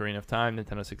 Ocarina of Time,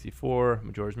 Nintendo 64,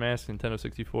 Majora's Mask, Nintendo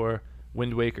 64,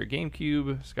 Wind Waker,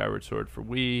 GameCube, Skyward Sword for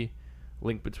Wii,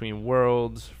 Link Between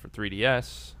Worlds for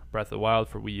 3DS, Breath of the Wild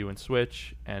for Wii U and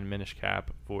Switch, and Minish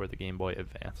Cap for the Game Boy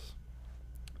Advance.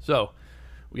 So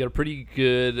we got a pretty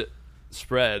good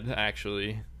spread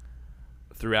actually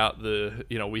throughout the.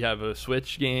 We have a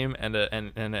Switch game and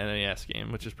an NES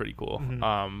game, which is pretty cool.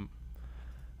 Mhm.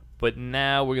 But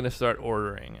now we're gonna start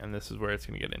ordering, and this is where it's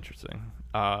gonna get interesting.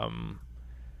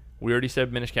 We already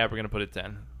said Minish Cap. We're gonna put it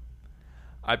 10.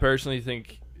 I personally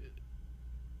think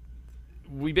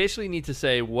we basically need to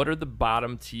say what are the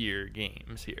bottom tier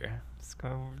games here.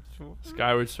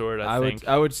 Skyward Sword, I think.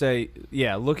 I would say,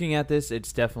 yeah, looking at this,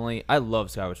 it's definitely, I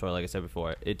love Skyward Sword, like I said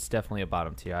before. It's definitely a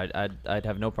bottom tier. I'd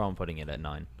have no problem putting it at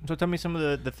 9. So tell me some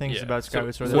of the things Yeah, about so-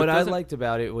 Skyward Sword. so What it I doesn't- liked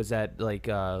about it was that, like,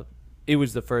 it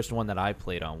was the first one that I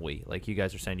played on Wii. Like you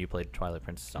guys were saying, you played Twilight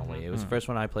Princess on Wii. It was the first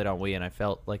one I played on Wii, and I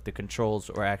felt like the controls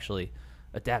were actually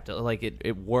adapted. Like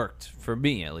it worked for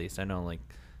me at least. I know, like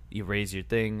you raise your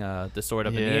thing, the sword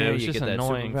up in the Yeah, it air, was you just get that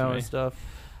annoying to superpower me. and stuff.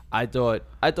 I thought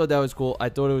that was cool. I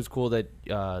thought it was cool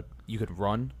that you could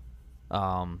run,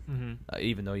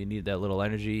 even though you need that little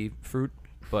energy fruit.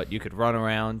 But you could run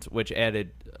around, which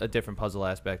added a different puzzle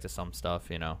aspect to some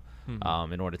stuff. In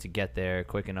order to get there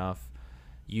quick enough.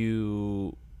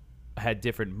 You had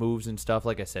different moves and stuff.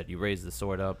 Like I said, you raised the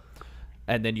sword up,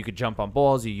 and then you could jump on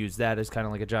balls. You use that as kind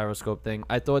of like a gyroscope thing.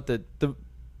 I thought that the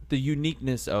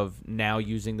uniqueness of now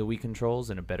using the Wii controls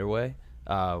in a better way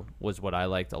was what I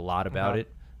liked a lot about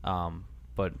it.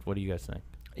 But what do you guys think?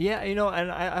 Yeah,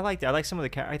 and I liked it. I like some of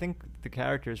the I think the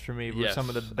characters for me were some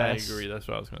of the best. I agree. That's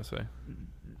what I was gonna say.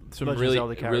 Some Legend of really,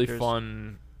 Zelda really characters.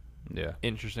 fun, Yeah.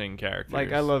 interesting characters.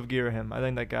 Like I love Girahim. I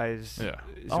think that guy's Yeah.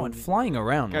 Oh, and flying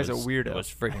around guy's a was weirdo. was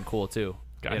freaking cool too.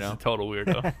 Guy's a total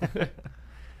weirdo.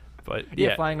 But yeah,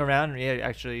 yeah, flying around. Yeah,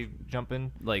 actually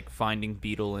jumping. Like finding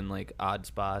Beetle in like odd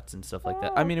spots and stuff like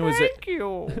that. Oh, I mean, it was thank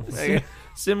you.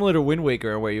 similar to Wind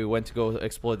Waker, where you went to go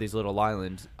explore these little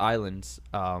islands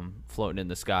floating in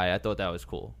the sky. I thought that was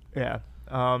cool. Yeah.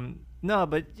 No,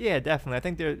 but yeah, definitely. I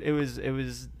think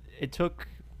it took,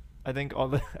 I think all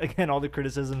the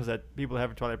criticisms that people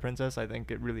have for Twilight Princess, I think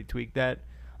it really tweaked that.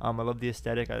 I love the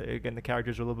aesthetic. Again, the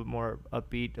characters are a little bit more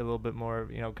upbeat, a little bit more,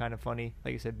 kind of funny.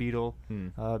 Like you said, Beetle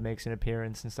makes an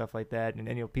appearance and stuff like that,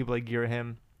 and people like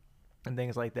Girahim and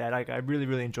things like that. I really,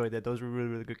 really enjoyed that. Those were really,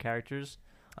 really good characters.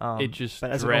 It just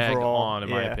but as dragged overall, on, in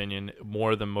my opinion,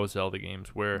 more than most Zelda games,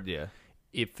 where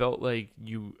it felt like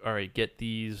you, all right, get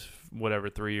these, whatever,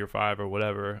 3 or 5 or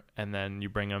whatever, and then you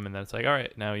bring them, and then it's like, all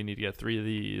right, now you need to get 3 of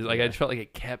these. Like, I just felt like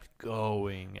it kept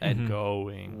going and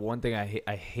going. One thing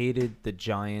I hated the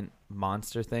giant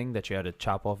monster thing that you had to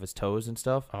chop off his toes and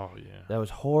stuff. Oh, yeah. That was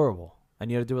horrible. And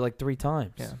you had to do it like 3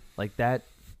 times. Yeah. Like, that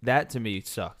to me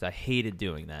sucked. I hated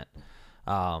doing that.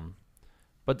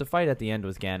 But the fight at the end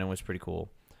with Ganon was pretty cool.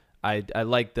 I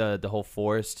liked the whole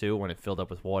forest too when it filled up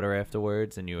with water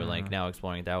afterwards, and you were like now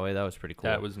exploring it that way. That was pretty cool.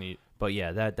 That was neat. But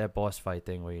yeah, that boss fight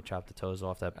thing where you chop the toes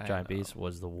off that giant beast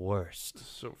was the worst.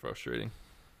 So frustrating.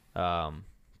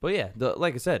 But yeah,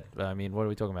 like I said, I mean, what are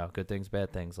we talking about? Good things,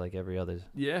 bad things, like every other.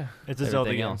 Yeah, it's a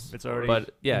Zelda game. Else. It's already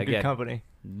but yeah, in good again, company.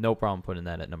 No problem putting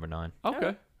that at number 9.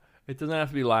 Okay. It doesn't have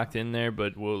to be locked in there,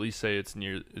 but we'll at least say it's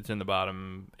in the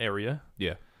bottom area.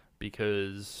 Yeah.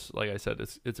 Because, like I said,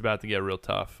 it's about to get real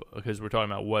tough. Because we're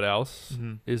talking about what else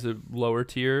is a lower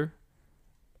tier.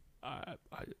 I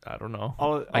don't know.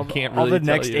 I can't really. All the tell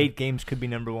next you. 8 games could be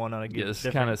number 1 on a given. Yeah, it's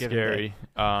kind of scary.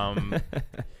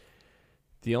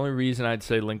 The only reason I'd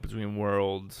say Link Between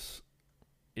Worlds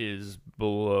is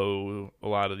below a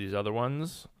lot of these other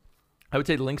ones, I would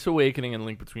say Link's Awakening and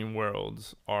Link Between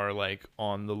Worlds are like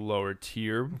on the lower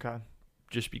tier. Okay.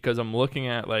 Just because I'm looking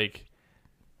at like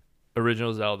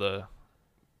original Zelda,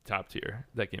 top tier.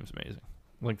 That game's amazing.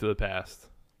 Link to the Past,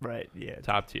 Right. Yeah.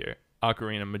 top tier.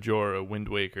 Ocarina, Majora, Wind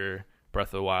Waker, Breath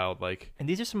of the Wild, like. And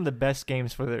these are some of the best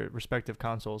games for their respective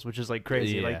consoles, which is like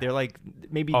crazy. Yeah. Like they're like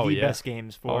maybe Oh, the yeah. best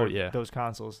games for Oh, yeah. those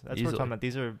consoles. That's Easily. what I'm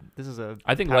talking about. This is a.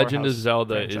 I think Legend of powerhouse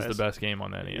Zelda is franchise. the best game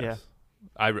on NES. Yeah.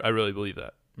 I really believe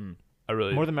that. I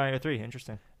really More than Mario 3.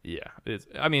 Interesting. Yeah, it's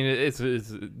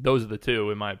those are the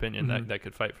two in my opinion that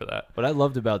could fight for that. What I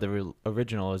loved about the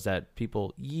original is that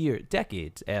people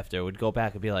decades after would go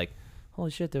back and be like, holy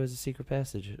shit, there was a secret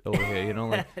passage over here, you know,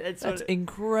 like that's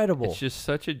incredible. It's just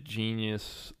such a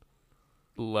genius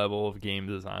level of game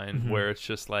design where it's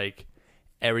just like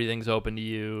everything's open to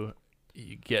you.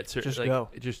 You get Just like go.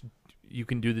 you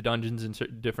can do the dungeons in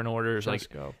different orders. Just like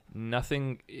go.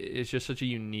 nothing. It's just such a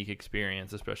unique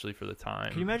experience, especially for the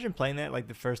time. Can you imagine playing that like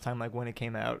the first time, like when it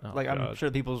came out? Oh, like I'm God.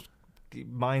 sure people's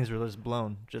minds were just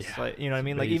blown. Just Yeah, like, you know what I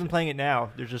mean? Like even playing it now,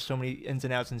 there's just so many ins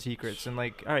and outs and secrets. And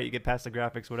like, all right, you get past the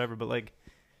graphics, whatever. But like,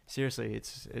 seriously,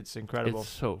 it's incredible. It's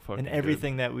so fucking And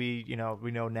everything that we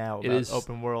know now It about is-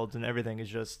 open worlds and everything is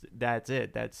just that's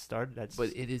it. That's But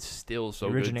it is still so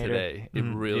originator. good today. It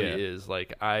Mhm. really Yeah. is.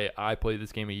 Like I played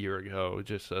this game a year ago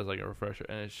just as like a refresher,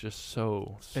 and it's just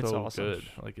so It's awesome. good.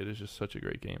 Like it is just such a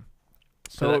great game.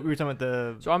 So that- we were talking about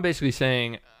the So I'm basically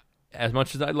saying, as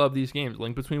much as I love these games,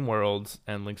 Link Between Worlds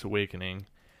and Link's Awakening,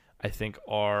 I think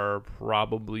are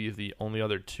probably the only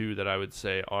other two that I would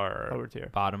say are lower tier.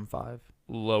 Bottom 5.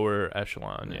 lower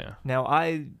echelon. Yeah, Now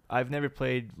I've never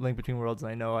played Link Between Worlds,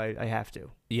 and I know I have to.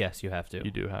 Yes, you have to.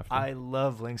 you do have to. I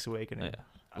love Link's Awakening.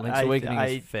 Yeah. Link's Awakening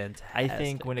is fantastic. I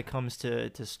think when it comes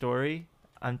to story,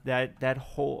 that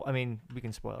whole. I mean, we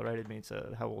can spoil, right? I mean, it's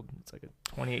how old? It's like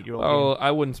a 28-year-old. well,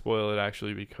 I wouldn't spoil it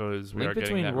actually because we Link are getting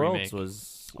Between that Worlds remake.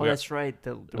 was Oh, that's right.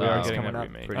 The We are remake's getting coming that up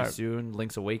remake. pretty All right. soon.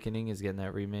 Link's Awakening is getting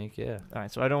that remake. Yeah. All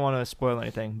right, so I don't want to spoil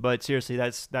anything, but seriously,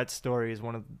 that story is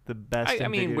one of the best. I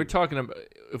mean, we're talking about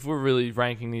if we're really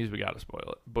ranking these, we got to spoil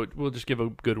it. But we'll just give a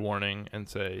good warning and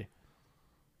say,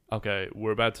 okay,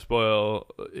 we're about to spoil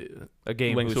A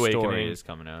game Link's whose story Awakening is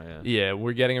coming out. Yeah. Yeah,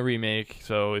 we're getting a remake.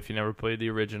 So if you never played the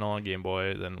original on Game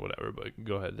Boy, then whatever. But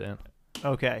go ahead, Dan.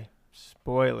 Okay,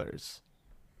 spoilers.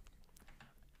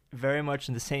 Very much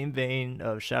in the same vein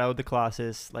of Shadow of the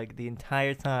Colossus. Like the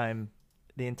entire time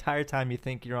you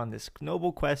think you're on this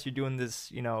noble quest, you're doing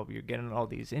this, you're getting all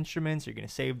these instruments, you're gonna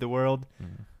save the world,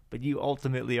 but you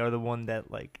ultimately are the one that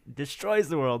like destroys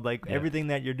the world. Like Yeah. everything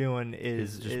that you're doing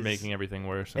Is just making everything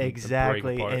worse. And exactly.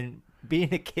 break apart. And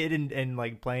being a kid and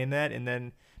like playing that, and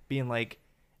then being like,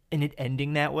 and it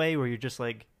ending that way where you're just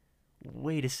like,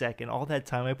 wait a second, all that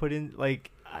time I put in,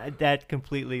 like that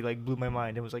completely like blew my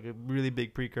mind. It was like a really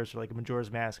big precursor, like a Majora's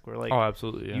Mask, where like oh,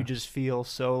 absolutely. Yeah. you just feel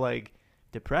so like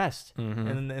depressed, Mhm.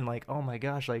 and then like, oh my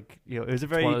gosh, like it was a It's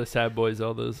very one of the sad boy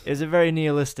Zeldas. it was a very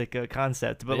nihilistic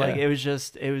concept, but like Yeah. it was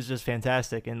just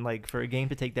fantastic, and like for a game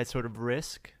to take that sort of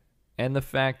risk. And the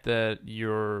fact that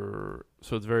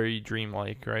so it's very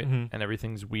dreamlike, right? Mhm. And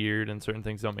everything's weird and certain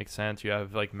things don't make sense. You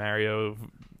have like Mario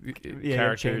Yeah,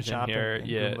 characters chain in shop here. and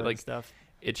Yeah, Goomba and like stuff.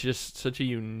 it's just such a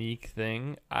unique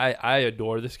thing. I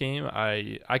adore this game.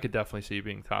 I could definitely see it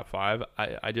being top 5.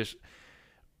 I just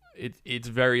it's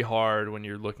very hard when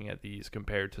you're looking at these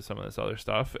compared to some of this other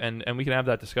stuff. And we can have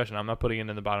that discussion. I'm not putting it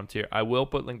in the bottom tier. I will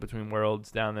put Link Between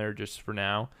Worlds down there just for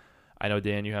now. I know,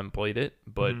 Dan, you haven't played it,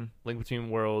 but Link Between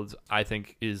Worlds I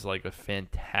think is like a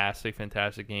fantastic,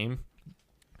 fantastic game.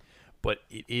 But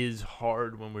it is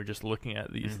hard when we're just looking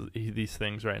at these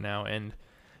things right now. And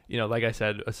you know, like I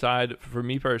said, for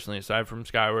me personally, aside from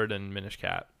Skyward and Minish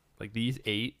Cap, like these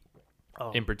 8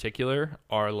 in particular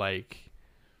are like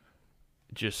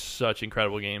just such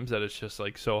incredible games that it's just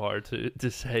like so hard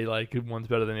to say like one's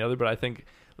better than the other. But I think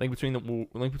Link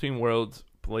Between Worlds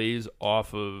plays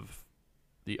off of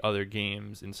the other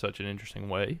games in such an interesting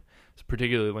way. It's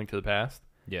particularly Link to the Past.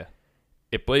 Yeah.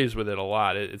 It plays with it a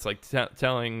lot. It's like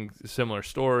telling a similar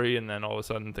story, and then all of a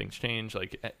sudden things change.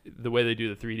 Like the way they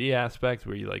do the 3D aspect,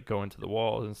 where you like go into the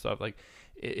walls and stuff. Like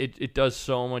it does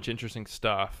so much interesting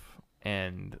stuff,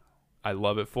 and I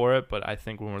love it for it. But I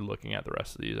think when we're looking at the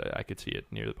rest of these, I could see it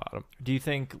near the bottom. Do you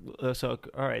think so?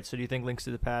 All right. So do you think Links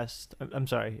to the Past? I'm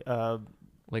sorry.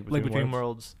 Link Between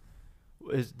Worlds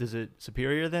is it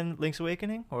superior than Link's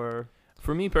Awakening or?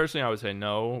 For me personally, I would say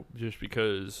no, just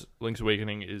because Link's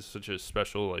Awakening is such a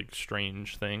special, like,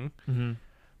 strange thing. Mm-hmm.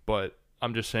 But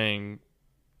I'm just saying,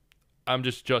 I'm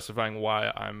just justifying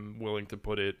why I'm willing to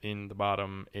put it in the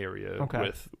bottom area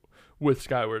with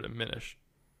Skyward and Minish.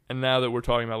 And now that we're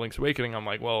talking about Link's Awakening, I'm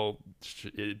like, well,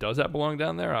 does that belong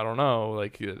down there? I don't know.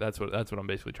 Like, that's what I'm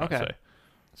basically trying to say.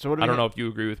 So what I don't know if you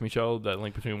agree with me, Shell, that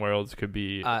Link Between Worlds could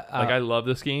be I love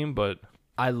this game, but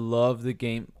I love the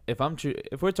game. If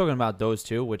we're talking about those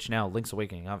two, which now Link's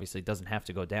Awakening obviously doesn't have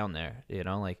to go down there, you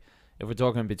know, like if we're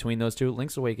talking between those two,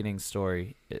 Link's Awakening's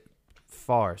story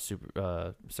far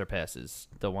surpasses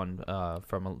the one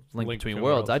from a Link Between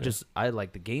Worlds. I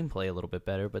like the gameplay a little bit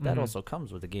better, but that also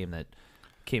comes with a game that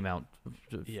came out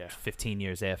 15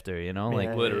 years after, you know,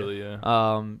 like literally,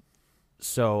 yeah.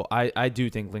 So I do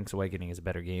think Link's Awakening is a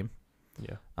better game.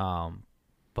 Yeah.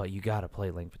 But you gotta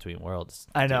play Link Between Worlds.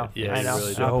 I know. Dude, yeah, I know.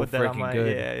 Really I'll put that on freaking my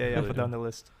good. Yeah. I'll put that on the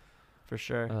list for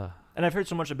sure. And I've heard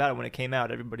so much about it when it came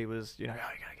out. Everybody was, you know, oh,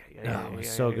 you gotta get it. It's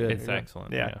so good. It's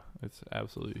excellent. Yeah. It's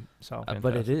absolutely so.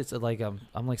 But it is like I'm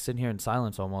like sitting here in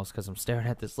silence almost because I'm staring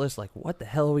at this list. Like, what the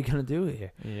hell are we gonna do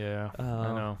here? Yeah, I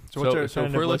know. So what's our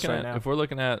if we're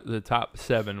looking at the top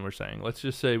 7, we're saying let's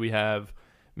just say we have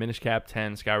Minish Cap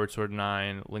 10, Skyward Sword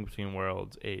 9, Link Between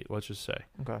Worlds 8. Let's just say.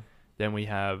 Okay. Then we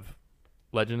have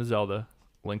Legend of Zelda,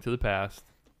 Link to the Past,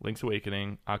 Link's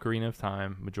Awakening, Ocarina of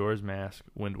Time, Majora's Mask,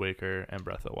 Wind Waker, and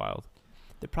Breath of the Wild.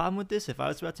 The problem with this, if I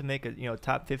was about to make a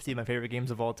top 50 of my favorite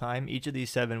games of all time, each of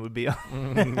these 7 would be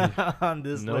on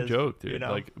this list. No joke, dude. You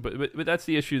know? Like, but that's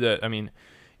the issue that, I mean,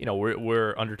 you know,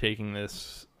 we're undertaking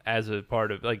this as a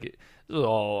part of, like, this is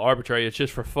all arbitrary. It's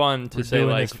just for fun to say,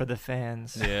 like, this for the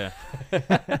fans. Yeah.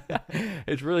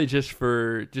 It's really just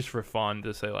for fun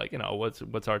to say, like, you know,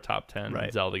 what's our top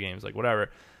 10 Zelda games, like whatever.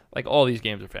 Like, all these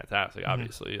games are fantastic,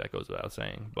 obviously. That goes without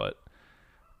saying, but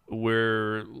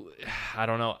I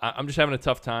don't know. I'm just having a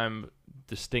tough time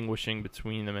distinguishing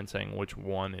between them and saying which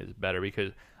one is better,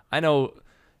 because I know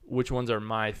which ones are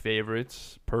my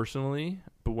favorites personally,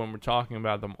 but when we're talking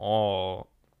about them all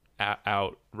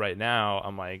out right now,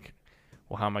 I'm like,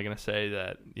 well, how am I going to say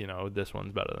that, you know, this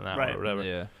one's better than that one or whatever?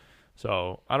 Yeah.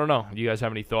 So I don't know. Do you guys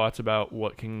have any thoughts about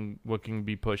what can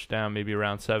be pushed down, maybe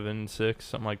around 7, 6,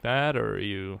 something like that, or are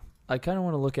you? I kind of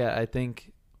want to look at. I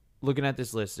think looking at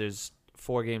this list, there's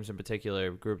 4 games in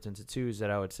particular grouped into 2s that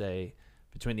I would say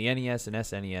between the NES and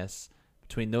SNES.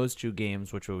 Between those 2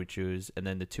 games, which would we choose, and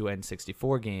then the 2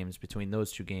 N64 games. Between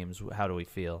those 2 games, how do we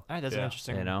feel? All right, that's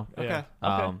interesting. You know. Okay.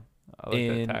 I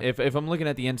like if I'm looking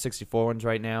at the N64 ones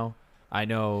right now, I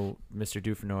know, Mr.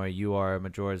 Dufrenoy, you are a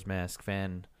Majora's Mask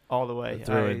fan all the way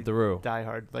through and through. Die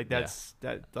hard. Like that's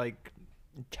like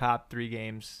top 3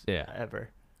 games ever.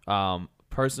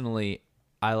 Personally,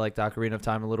 I liked Ocarina of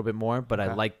Time a little bit more, but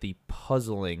I like the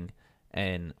puzzling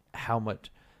and how much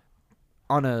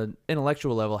on an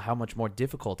intellectual level how much more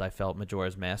difficult I felt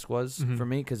Majora's Mask was for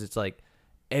me, because it's like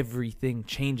everything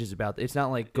changes about it. It's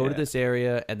not like go to this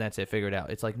area and that's it, figure it out.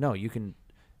 It's like, no, you can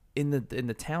in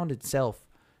the town itself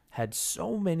had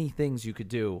so many things you could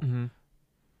do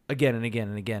again and again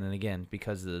and again and again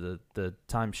because of the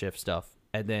time shift stuff,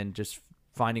 and then just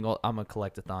finding all. I'm a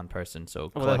collectathon person, so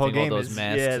collecting all those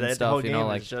masks and stuff, you know,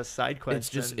 like just side quests. It's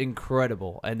just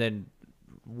incredible, and then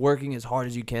working as hard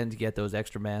as you can to get those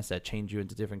extra masks that change you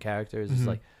into different characters. It's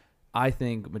like, I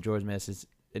think Majora's Mask is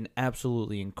an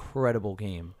absolutely incredible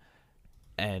game,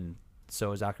 and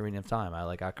so is Ocarina of Time. I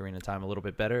like Ocarina of Time a little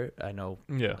bit better. I know.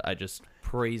 Yeah. I just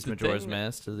praised Majora's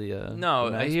Mask to the. No,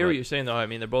 the I max, hear but- what you're saying though. I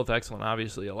mean, they're both excellent.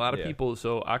 Obviously, a lot of Yeah. people.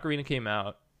 So Ocarina came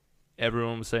out.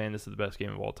 Everyone was saying this is the best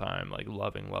game of all time. Like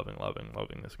loving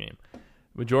this game.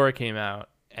 Majora came out,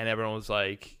 and everyone was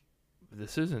like,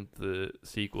 "This isn't the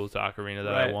sequel to Ocarina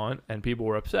that I Right. want," and people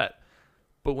were upset.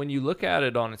 But when you look at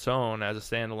it on its own as a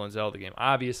standalone Zelda game,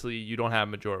 obviously you don't have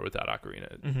Majora without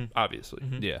Ocarina. Mhm. Obviously.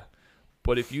 Mhm. Yeah.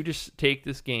 But if you just take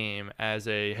this game as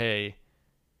a, hey,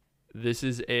 this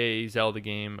is a Zelda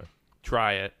game,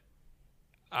 try it.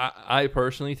 I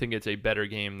personally think it's a better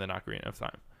game than Ocarina of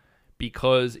Time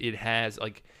because it has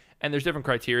like, and there's different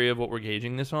criteria of what we're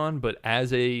gauging this on, but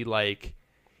as a like,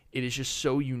 it is just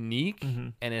so unique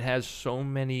Mhm. and it has so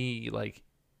many like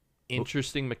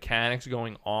interesting mechanics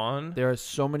going on. There are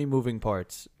so many moving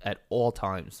parts at all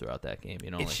times throughout that game.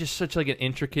 You know, It's just such like an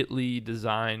intricately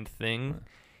designed thing.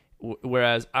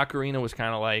 Whereas Ocarina was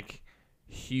kind of like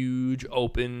huge,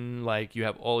 open, like you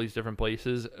have all these different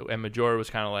places, and Majora was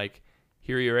kind of like,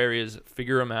 here are your areas,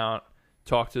 figure them out,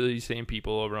 talk to these same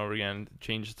people over and over again,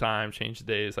 change the time, change the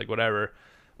days, like whatever.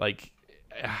 Like,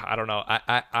 I don't know.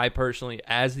 I personally,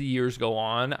 as the years go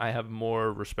on, I have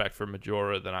more respect for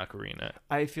Majora than Ocarina.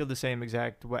 I feel the same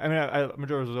exact way. I mean,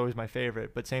 Majora was always my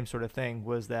favorite, but same sort of thing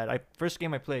was that first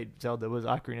game I played Zelda was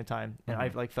Ocarina of Time, and I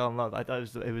like fell in love. I thought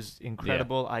it was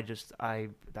incredible. I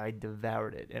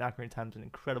devoured it, and Ocarina of Time is an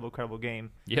incredible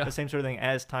game. Yeah. The same sort of thing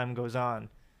as time goes on.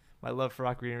 My love for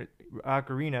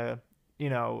Ocarina, you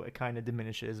know, it kind of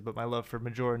diminishes, but my love for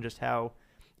Majora and just how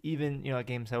even, you know, a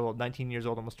game's how old, 19 years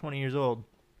old, almost 20 years old,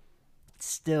 it's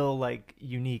still like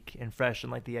unique and fresh,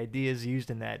 and like the ideas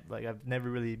used in that, like I've never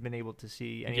really been able to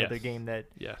see any other game that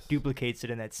Yes. duplicates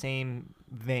it in that same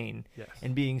vein, Yes.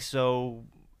 and being so,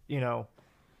 you know,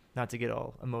 not to get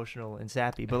all emotional and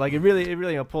sappy, but like it really you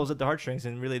know, pulls at the heartstrings,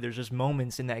 and really there's just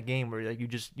moments in that game where like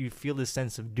you feel this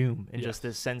sense of doom and just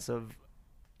this sense of,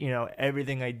 you know,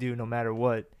 everything I do, no matter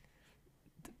what.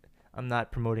 I'm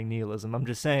not promoting nihilism. I'm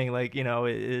just saying, like, you know,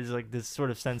 it is like this sort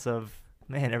of sense of,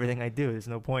 man, everything I do, there's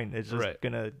no point. It's just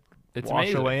gonna wash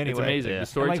amazing. away anyway. It's amazing. Yeah. The And,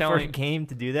 storytelling, like, for a game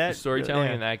to do that, the storytelling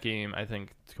yeah. in that game, I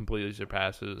think, completely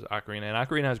surpasses Ocarina. And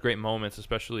Ocarina has great moments,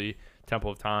 especially Temple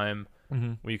of Time,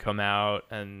 Mhm. when you come out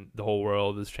and the whole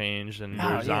world has changed and Oh,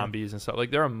 there's yeah. zombies and stuff.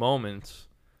 Like, there are moments,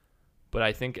 but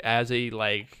I think as a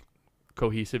like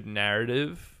cohesive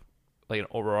narrative, like an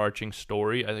overarching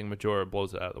story, I think Majora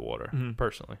blows it out of the water. Mhm.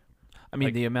 Personally, I mean,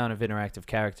 Like- the amount of interactive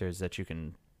characters that you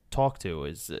can talk to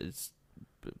is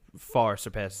far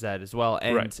surpasses that as well,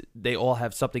 and Right. they all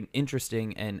have something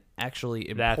interesting and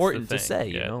actually that's important the to thing. say.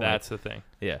 Yeah, You know, that's the thing.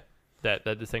 yeah. That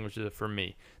distinguishes it for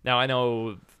me. Now I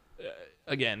know,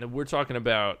 again, when we're talking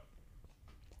about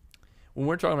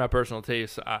personal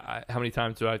taste, how many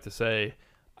times do I have to say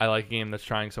I like a game that's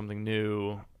trying something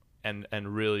new and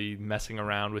really messing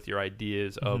around with your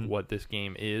ideas of Mhm. what this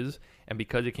game is? And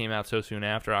because it came out so soon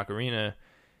after Ocarina,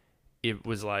 it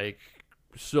was like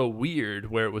so weird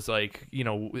where it was like, you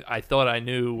know, I thought I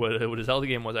knew what a Zelda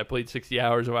game was. I played 60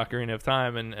 hours of Ocarina of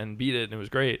Time and beat it, and it was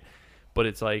great. But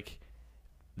it's like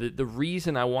the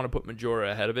reason I want to put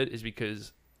Majora ahead of it is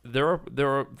because there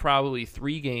are probably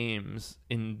 3 games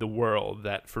in the world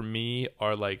that for me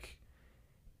are like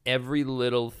every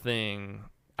little thing.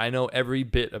 I know every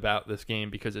bit about this game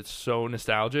because it's so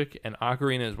nostalgic, and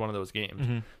Ocarina is one of those games.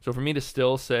 Mhm. So for me to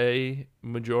still say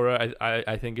Majora,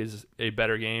 I think is a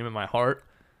better game in my heart,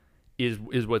 is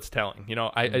what's telling. You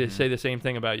know, I say the same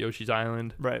thing about Yoshi's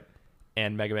Island Right.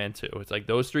 and Mega Man 2. It's like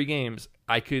those 3 games,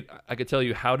 I could tell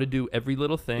you how to do every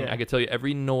little thing. Yeah. I could tell you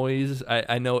every noise.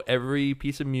 I know every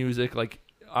piece of music. Like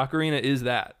Ocarina is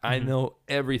that. I Mhm. know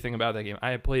everything about that game.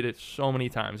 I have played it so many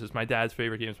times. It's my dad's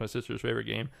favorite game. It's my sister's favorite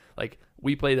game. Like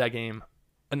we played that game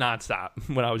nonstop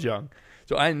when I was young.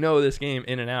 So I know this game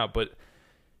in and out. But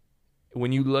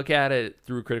when you look at it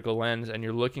through a critical lens and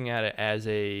you're looking at it as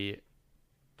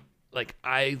like,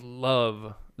 I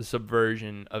love the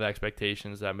subversion of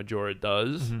expectations that Majora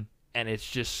does. Mhm. And it's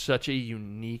just such a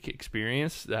unique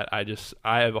experience that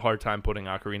I have a hard time putting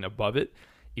Ocarina above it,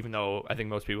 even though I think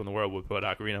most people in the world would put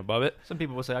Ocarina above it. Some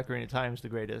people will say Ocarina of Time is the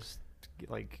greatest,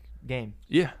 like, game.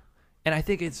 Yeah. And I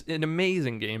think it's an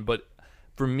amazing game, but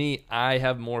for me, I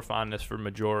have more fondness for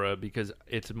Majora because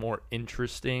it's more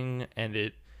interesting and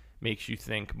it makes you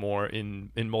think more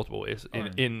in multiple ways.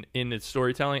 In its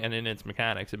storytelling and in its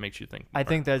mechanics, it makes you think more. I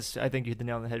think you hit the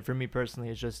nail on the head. For me personally,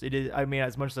 it is. I mean,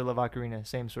 as much as I love Ocarina,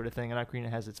 same sort of thing, and Ocarina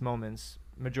has its moments.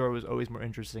 Majora was always more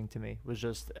interesting to me. It was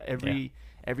just every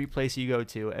place you go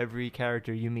to, every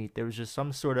character you meet, there was just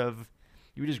some sort of,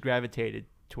 you just gravitated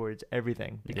towards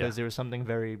everything because Yeah. there was something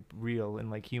very real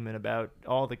and like human about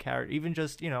all the characters. Even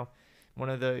just one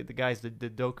of the guys, the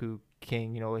Doku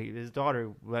King, his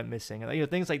daughter went missing, and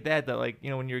things like that. That like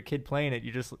when you're a kid playing it,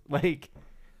 you just like,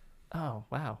 oh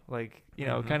wow, like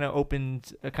Mhm. kind of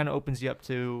opens you up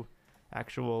to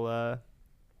actual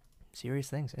serious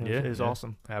things. And it was Yeah.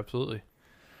 awesome. Absolutely.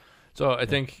 So I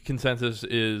think consensus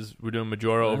is we're doing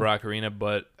Majora over Ocarina,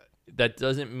 but that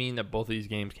doesn't mean that both of these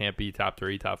games can't be top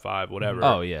 3, top 5, whatever.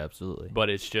 Oh yeah, absolutely. But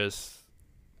it's just,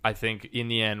 I think in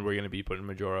the end we're going to be putting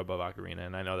Majora above Ocarina,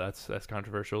 and I know that's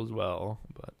controversial as well.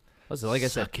 But Listen, like I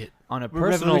said, on a We're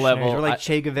personal revolutionaries. level, we're like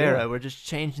Che Guevara. yeah. We're just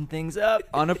changing things up.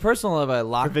 on a personal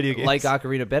level, I video games. like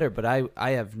Ocarina better, but I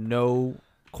have no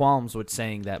qualms with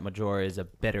saying that Majora is a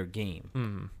better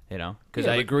game. Because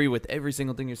I agree with every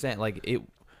single thing you're saying. Like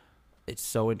it's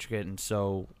so intricate and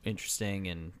so interesting,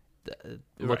 and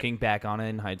looking back on it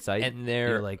in hindsight, and you're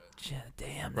they're like,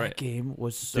 damn, Right. that game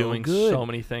was so doing good. so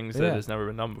many things that Yeah. has never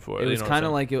been done before. It was You know what kind of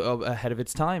I'm like ahead of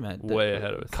its time. Way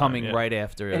ahead of its time, coming yeah. right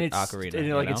after And it's Ocarina. and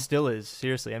you like know? it still is.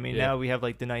 Seriously, I mean, Yeah. now we have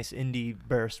like the nice indie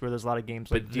burst where there's a lot of games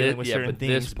saying? like dealing with certain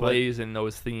themes. this plays in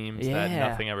those themes that Yeah.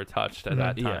 nothing ever touched at Mhm.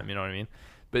 that Yeah. time. You know what I mean?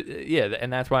 But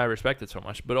and that's why I respect it so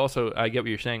much. But also, I get what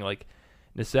you're saying. Like,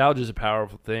 nostalgia is a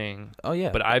powerful thing. Oh yeah,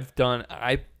 But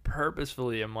I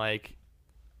purposefully am like,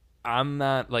 I'm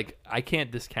not like, I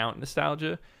can't discount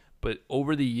nostalgia, but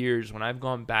over the years when I've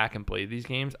gone back and played these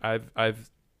games, I've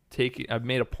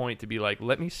made a point to be like,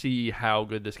 let me see how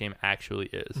good this game actually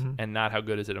is, and not how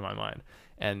good is it in my mind.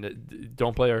 And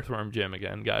don't play Earthworm Jim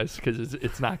again, guys, because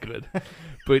it's not good.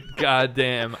 But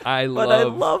goddamn, I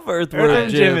love Earthworm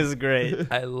Jim is great.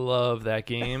 I love that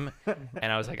game,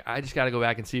 and I was like, I just got to go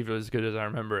back and see if it was as good as I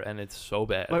remember, and it's so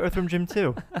bad. Well, Earthworm Jim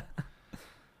 2.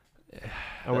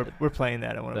 We're playing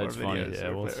that in one of our That's funny. videos. Yeah,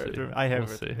 we'll see. I have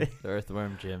We'll Earthworm- see. The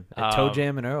Earthworm Jim. And Toe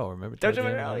Jam and Earl. Remember Toe Jam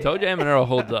and Earl, Earl? Toe Jam and Earl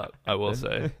holds up, I will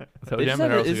say. Toe Jam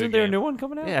and Earl's a good Isn't there a game. new one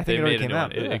coming out? Yeah, I They think it already made a came new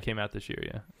out. one. It came out this year,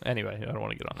 yeah. Anyway, I don't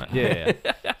want to get on that.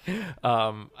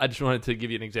 Yeah. I just wanted to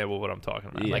give you an example of what I'm talking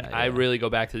about. Yeah, like, I yeah. really go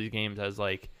back to these games as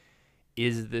like,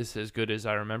 is this as good as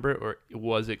I remember, or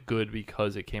was it good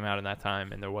because it came out in that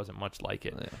time and there wasn't much like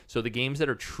it? Yeah. So the games that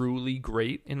are truly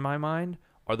great in my mind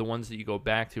are the ones that you go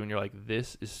back to and you're like,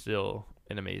 this is still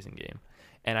an amazing game.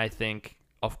 And I think,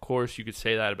 of course, you could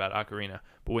say that about Ocarina,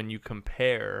 but when you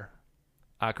compare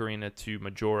Ocarina to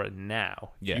Majora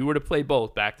now, Yeah. if you were to play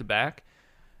both back to back,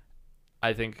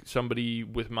 I think somebody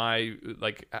with my,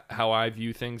 like, how I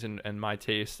view things and my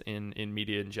taste in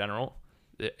media in general,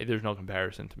 there's no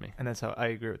comparison to me. And that's how I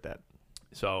agree with that.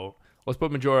 So let's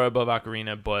put Majora above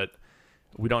Ocarina, but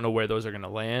we don't know where those are going to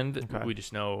land. Okay. We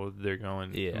just know they're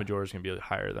going, Yeah. Majora's going to be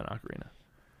higher than Ocarina.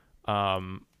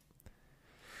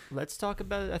 Let's talk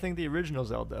about, I think, the original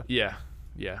Zelda. Yeah.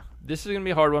 This is gonna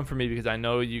be a hard one for me because I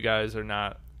know you guys are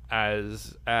not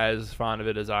as fond of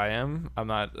it as I am. I'm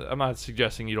not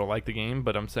suggesting you don't like the game,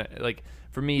 but I'm saying, like,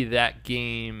 for me, that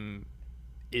game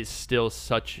is still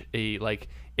such a, like,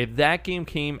 if that game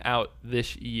came out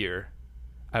this year,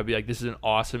 I'd be like, this is an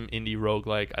awesome indie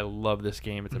roguelike. I love this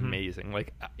game. It's amazing.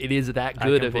 Like, it is that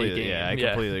good of a game. Yeah, I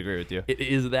completely agree with you. It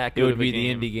is that good It would of a be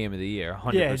game. the indie game of the year,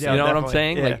 100%. Yeah, You know what I'm definitely.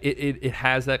 saying? Yeah. Like, it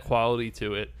has that quality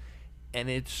to it, and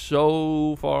it's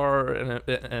so far and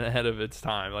ahead of its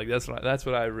time. Like, that's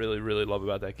what I really, really love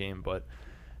about that game. But,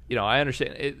 I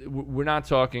understand it. We're not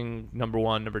talking number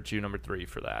 1, number 2, number 3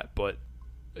 for that. But,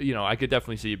 I could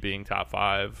definitely see it being top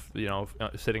 5.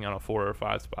 Sitting on a 4 or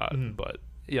 5 spot. But,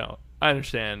 I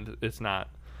understand it's not,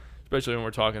 especially when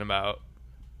we're talking about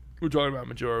Majora,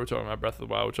 we're talking about Breath of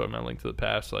the Wild, we're talking about Link to the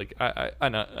Past. Like, I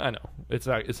know it's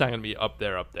not going to be up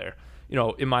there.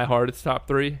 In my heart it's top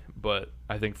 3, but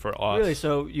I think for us, Really?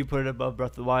 So you put it above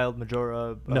Breath of the Wild,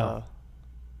 Majora? No.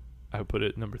 I would put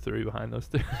it number 3 behind those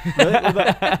 2. Really?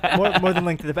 more than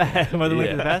Link to the Past? More than Link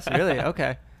to the Past? Really?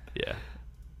 Okay.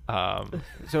 Yeah.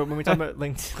 So when we talk about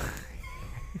Link,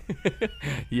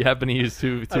 You happen to use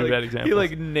two bad examples.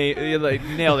 You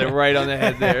nailed it right on the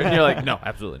head there. And you're like, no,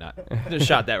 absolutely not. Just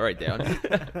shot that right down.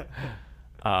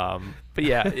 But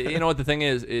yeah, what the thing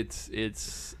is,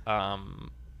 it's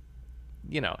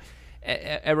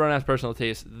everyone has personal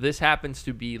taste. This happens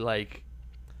to be like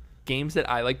games that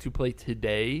I like to play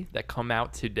today that come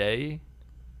out today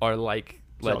are like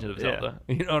Legend of Zelda.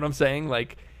 Yeah. You know what I'm saying?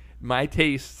 Like, my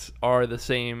tastes are the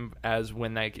same as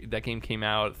when that game came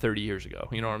out 30 years ago.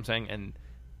 You know what I'm saying? And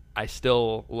I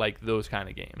still like those kind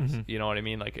of games. Mm-hmm. You know what I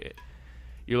mean? Like,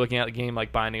 you're looking at a game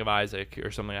like Binding of Isaac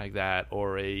or something like that,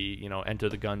 or a Enter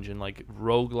the Gungeon, like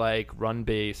roguelike,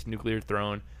 run-based, Nuclear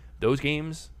Throne. Those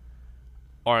games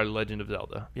are Legend of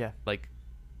Zelda. yeah. Like,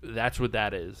 that's what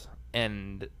that is.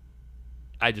 And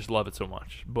I just love it so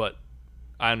much. But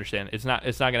I understand it's not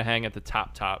going to hang at the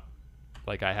top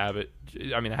like I have it.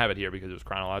 I mean, I have it here because it was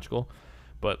chronological.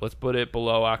 But let's put it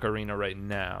below Ocarina right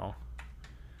now,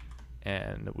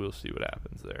 and we'll see what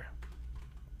happens there.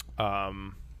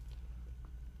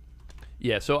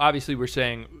 Yeah, so obviously we're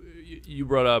saying, you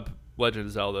brought up Legend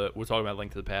of Zelda. We're talking about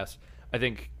Link to the Past. I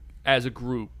think as a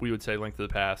group, we would say Link to the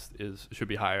Past should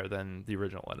be higher than the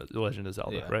original Legend of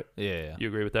Zelda, right? Yeah. You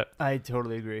agree with that? I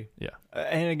totally agree. Yeah.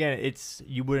 And again, it's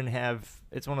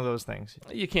one of those things.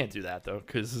 You can't do that, though,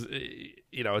 because,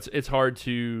 it's hard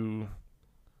to...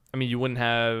 I mean, you wouldn't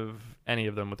have any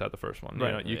of them without the first one.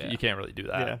 Right. You can't really do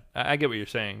that. Yeah. I get what you're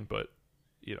saying, but,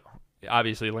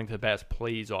 obviously Link to the Past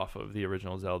plays off of the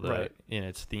original Zelda in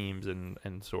its themes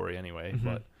and story anyway. Mm-hmm.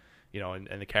 But,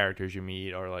 and the characters you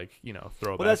meet are like,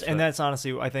 throwbacks. Well, that's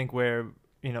honestly, I think, where,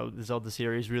 the Zelda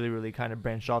series really, really kind of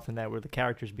branched off in that, where the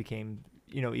characters became,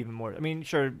 even more. I mean,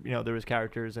 sure, there was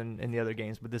characters in the other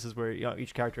games, but this is where,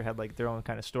 each character had like their own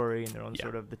kind of story and their own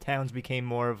sort of, the towns became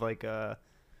more of like a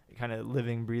kind of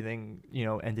living, breathing,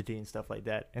 entity and stuff like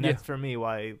that. And that's for me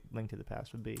why Link to the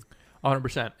Past would be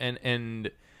 100%. And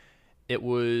it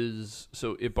was,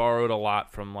 so it borrowed a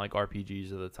lot from like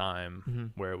RPGs of the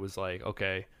time, where it was like,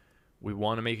 okay, we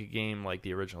want to make a game like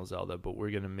the original Zelda, but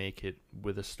we're going to make it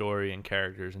with a story and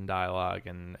characters and dialogue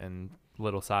and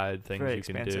little side things very you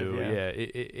can expansive,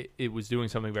 do. It was doing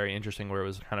something very interesting where it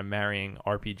was kind of marrying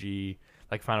RPG,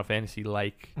 like Final Fantasy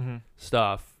like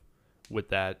stuff, with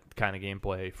that kind of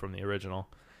gameplay from the original.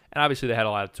 And obviously they had a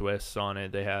lot of twists on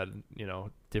it. They had,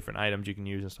 different items you can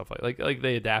use and stuff like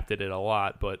they adapted it a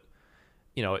lot, but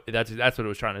that's what it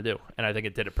was trying to do. And I think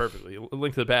it did it perfectly.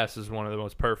 Link to the Past is one of the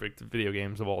most perfect video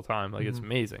games of all time. Like, it's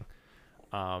amazing.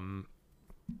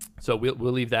 So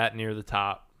we'll leave that near the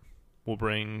top. We'll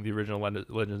bring the original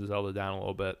Legend of Zelda down a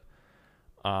little bit.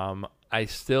 I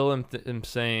still am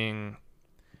saying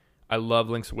I love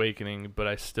Link's Awakening, but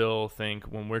I still think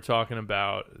when we're talking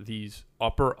about these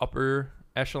upper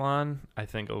echelon, I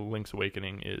think a Link's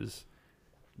Awakening is...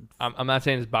 I'm not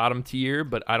saying it's bottom tier,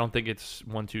 but I don't think it's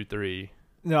 1, 2, 3.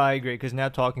 No, I agree, because now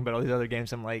talking about all these other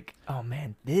games, I'm like, oh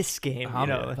man, this game,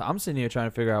 I'm sitting here trying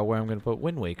to figure out where I'm going to put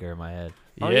Wind Waker in my head.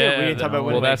 Oh, yeah, we didn't talk about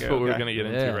Wind Waker. That's what we're going to get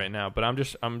into right now. But I'm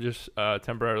just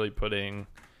temporarily putting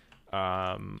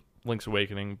Link's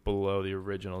Awakening below the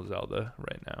original Zelda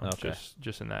right now,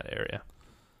 just in that area.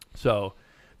 So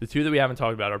the two that we haven't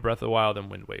talked about are Breath of the Wild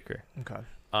and Wind Waker. Okay.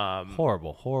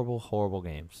 Horrible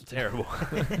games. Terrible.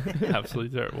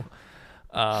 Absolutely terrible.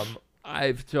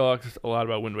 I've talked a lot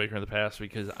about Wind Waker in the past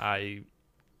because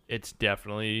it's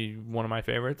definitely one of my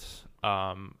favorites.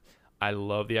 I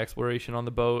love the exploration on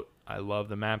the boat. I love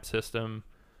the map system.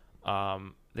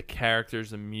 The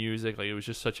characters, the music, like, it was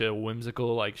just such a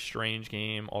whimsical, like, strange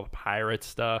game. All the pirate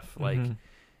stuff, like,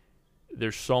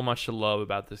 there's so much to love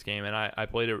about this game. And I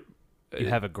played it. You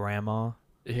have a grandma?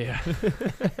 Yeah.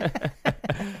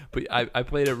 But I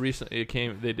played it recently.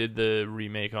 They did the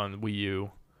remake on Wii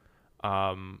U,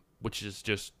 which is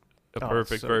just a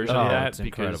perfect version of that. It's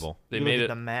incredible. They made it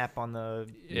the map on the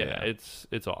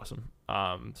it's awesome.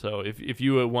 So if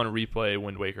you want to replay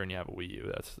Wind Waker and you have a Wii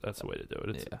U, that's the way to do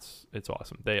it. It's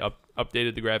awesome. They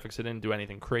updated the graphics. They didn't do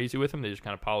anything crazy with them. They just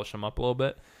kind of polished them up a little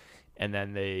bit, and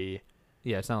then they.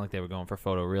 Yeah, it's not like they were going for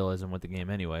photorealism with the game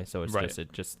anyway, so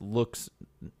it just looks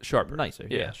sharper, nicer.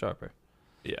 Yeah, sharper.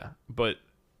 Yeah, but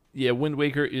Wind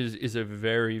Waker is a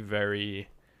very, very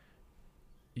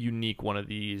unique one of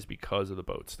these because of the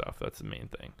boat stuff. That's the main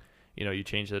thing. You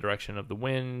change the direction of the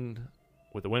wind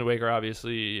with the Wind Waker,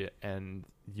 obviously, and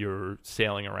you're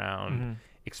sailing around,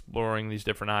 exploring these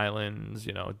different islands,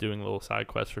 doing little side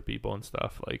quests for people and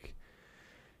stuff. Like,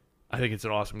 I think it's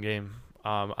an awesome game.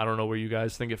 I don't know where you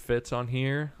guys think it fits on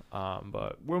here,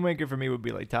 but Wind Waker for me would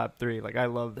be like top 3. Like, I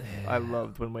loved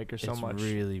Wind Waker so much. It's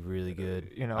really, really good.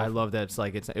 I love that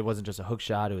it wasn't just a hook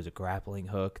shot; it was a grappling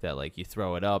hook that, like, you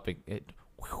throw it up, it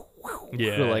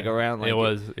like around. Like, it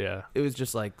was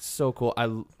just like so cool.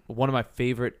 One of my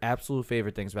absolute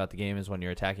favorite things about the game is when you're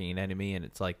attacking an enemy and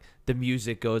it's like the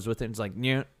music goes with it. And it's like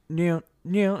and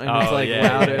it's like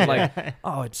louder. And like,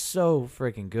 oh, it's so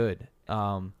freaking good.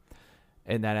 In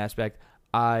that aspect,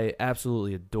 I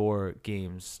absolutely adore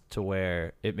games to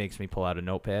where it makes me pull out a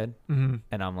notepad and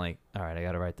I'm like, all right, I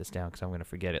got to write this down because I'm going to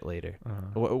forget it later.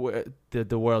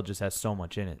 The world just has so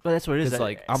much in it. But that's what it is. It's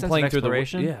like I'm playing through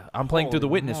I'm playing through The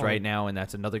Witness right now, and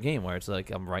that's another game where it's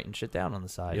like I'm writing shit down on the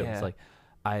side. Yep. It's like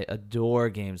I adore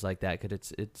games like that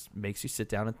because it makes you sit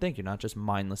down and think. You're not just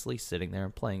mindlessly sitting there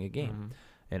and playing a game,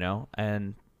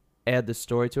 and add the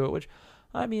story to it, which,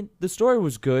 I mean, the story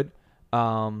was good.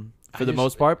 for the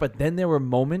most part. But then there were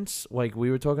moments like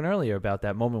we were talking earlier about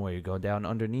that moment where you're going down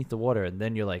underneath the water, and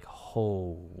then you're like,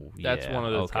 oh, that's one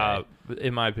of the top,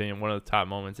 in my opinion, one of the top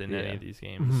moments in any of these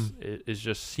games. Is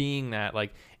just seeing that,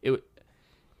 like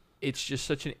it's just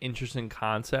such an interesting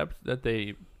concept that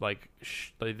they like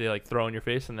they like throw in your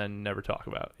face and then never talk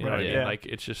about. You know what I mean? Yeah. Like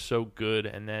it's just so good.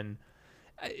 And then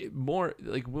more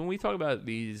like when we talk about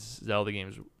these Zelda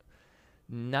games,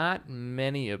 not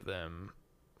many of them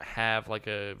have like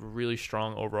a really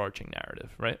strong overarching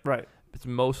narrative, right? Right. It's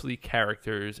mostly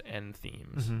characters and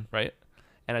themes, right?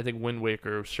 And I think Wind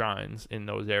Waker shines in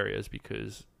those areas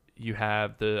because you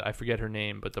have I forget her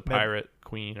name, but the pirate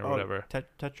queen or whatever.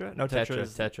 Tetra? No,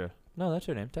 Tetra. No, that's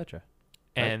her name, Tetra.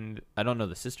 And I don't know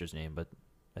the sister's name, but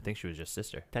I think she was just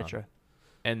sister. Tetra.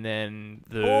 And then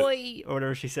Boy! Or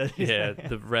whatever she said. Yeah,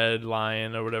 the red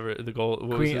lion or whatever. The gold.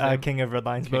 What Queen, was his name? King of Red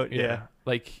Lion's boat. Yeah.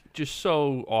 Like, just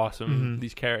so awesome,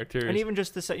 these characters. And even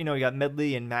just you got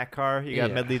Medley and Makar. You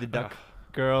got Medley the duck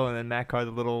girl, and then Makar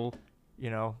the little,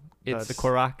 the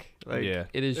Korok. Like,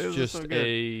 it is just so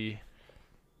a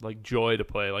like joy to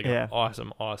play. Like an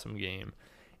awesome game.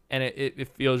 And it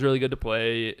feels really good to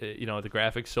play. The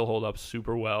graphics still hold up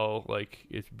super well. Like,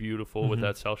 it's beautiful with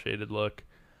that cel-shaded look.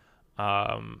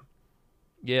 I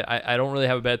don't really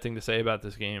have a bad thing to say about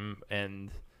this game,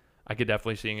 and I could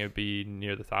definitely see it be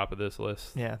near the top of this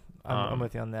list. Yeah, I'm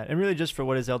with you on that. And really, just for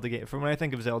what a Zelda game, for when I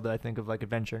think of Zelda, I think of like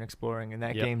adventure and exploring, and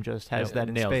that game just has that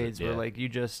in spades. Where like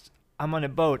I'm on a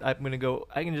boat, I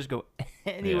can just go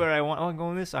anywhere I want. Oh, I can go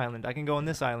on this island. I can go on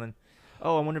this island.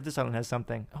 Oh, I wonder if this island has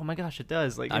something. Oh my gosh, it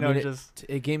does. Like,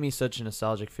 it gave me such a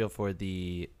nostalgic feel for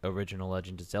the original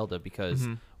Legend of Zelda because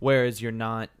whereas you're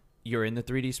in the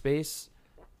 3D space,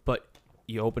 but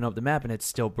you open up the map and it's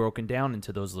still broken down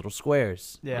into those little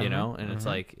squares, and it's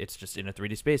like, it's just in a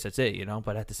 3D space. That's it,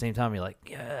 but at the same time, you're like,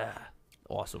 yeah,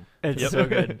 awesome. It's so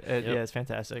good. Yeah, it's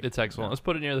fantastic. It's excellent. Let's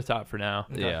put it near the top for now.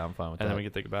 Yeah, I'm fine with that. And then we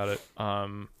can think about it.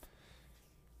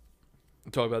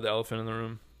 Talk about the elephant in the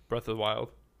room, Breath of the Wild.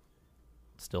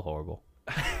 Still horrible.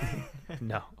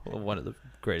 No, one of the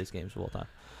greatest games of all time.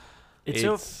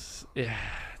 It's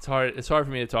hard. It's hard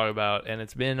for me to talk about, and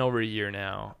it's been over a year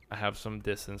now. I have some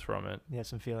distance from it. You have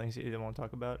some feelings you didn't want to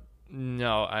talk about.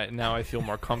 No, now I feel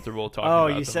more comfortable talking. about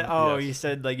them. You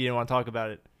said like you didn't want to talk about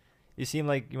it. You seem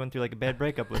like you went through like a bad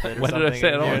breakup with it. Or When something. did I say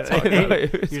I don't want to talk about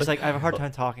it? You're just like, I have a hard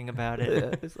time talking about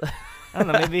it. I don't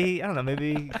know.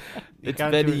 Maybe it's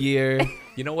been a year.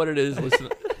 You know what it is? Listen.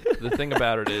 The thing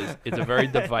about it is, it's a very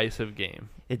divisive game.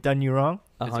 It done you wrong?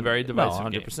 It's a very divisive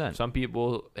 100%. game. Some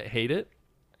people hate it,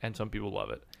 and some people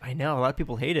love it. I know. A lot of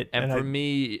people hate it. And for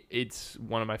me, it's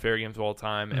one of my favorite games of all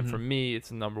time. And for me, it's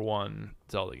the number one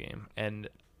Zelda game. And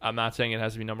I'm not saying it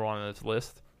has to be number one on this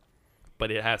list,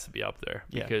 but it has to be up there.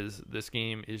 Because this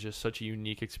game is just such a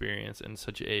unique experience and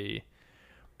such a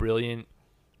brilliant...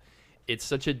 It's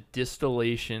such a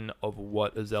distillation of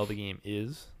what a Zelda game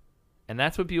is. And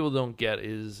that's what people don't get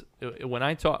is when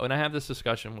I have this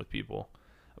discussion with people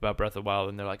about Breath of the Wild,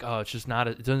 and they're like, "Oh, it's just not.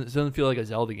 It doesn't feel like a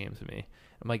Zelda game to me."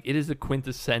 I'm like, "It is the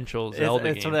quintessential Zelda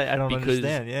game." That's what I don't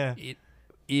understand. Yeah, it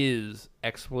is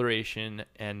exploration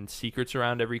and secrets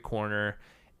around every corner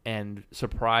and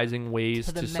surprising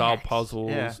ways to solve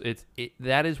puzzles. Yeah.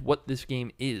 That is what this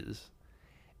game is,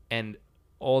 and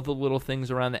all the little things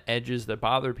around the edges that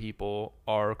bother people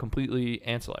are completely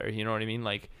ancillary. You know what I mean?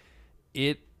 Like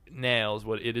it nails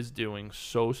what it is doing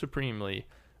so supremely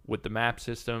with the map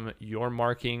system. You're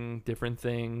marking different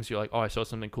things. You're like, oh, I saw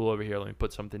something cool over here. Let me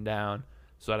put something down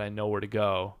so that I know where to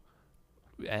go,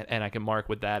 and I can mark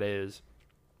what that is.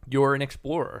 You're an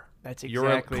explorer. That's You're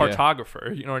a cartographer.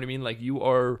 Yeah. You know what I mean? Like you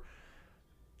are.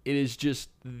 It is just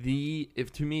to me,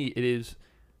 it is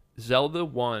Zelda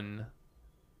 1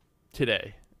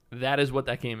 today. That is what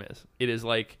that game is. It is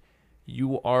like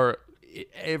you are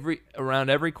around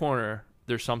every corner.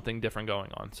 There's something different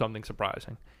going on, something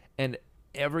surprising. And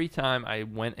every time I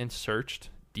went and searched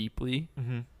deeply,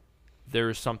 there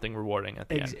is something rewarding at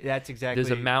the end. That's exactly.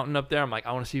 There's a mountain up there. I'm like,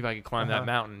 I want to see if I can climb that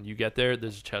mountain. You get there,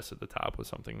 there's a chest at the top with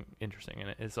something interesting in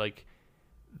it. It's like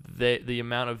the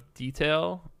amount of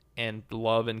detail and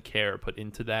love and care put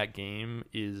into that game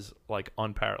is like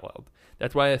unparalleled.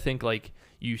 That's why I think like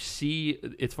you see,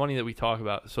 it's funny that we talk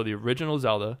about, so the original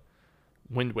Zelda,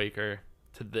 Wind Waker,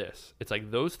 to this, it's like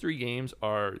those three games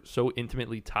are so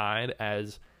intimately tied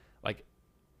as like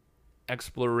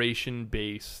exploration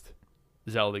based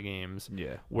Zelda games,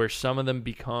 where some of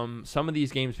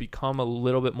these games become a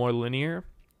little bit more linear.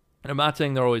 And I'm not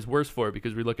saying they're always worse for it,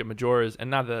 because we look at Majora's, and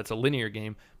not that that's a linear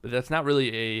game, but that's not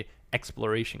really a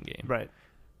exploration game, right?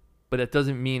 But that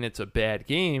doesn't mean it's a bad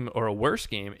game or a worse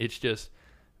game. It's just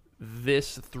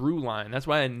this through line. That's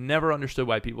why I never understood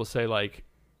why people say like,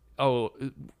 "Oh,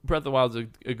 Breath of the Wild is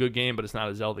a good game, but it's not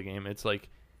a Zelda game." It's like,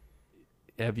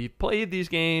 have you played these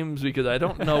games? Because I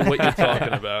don't know what you're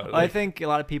talking about. I think a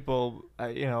lot of people,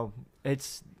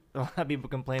 it's a lot of people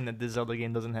complain that this Zelda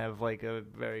game doesn't have like a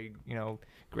very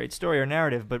great story or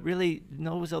narrative, but really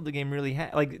no Zelda game really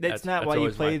has. Like that's not why you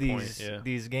play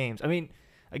these games. I mean,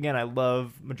 again, I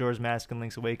love Majora's Mask and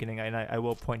Link's Awakening, and I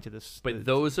will point to this. But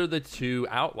those are the two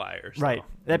outliers, right?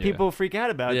 Though. That people freak out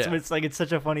about. Yeah. So it's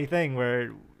such a funny thing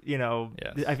where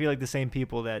I feel like the same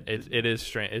people that it is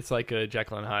strange. It's like a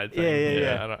Jekyll and Hyde thing.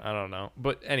 Yeah. I don't know,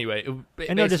 but anyway,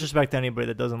 and no disrespect to anybody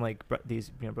that doesn't like these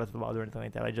Breath of the Wild or anything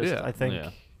like that. I think. Yeah.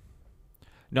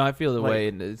 No, I feel the way,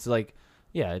 and it's like,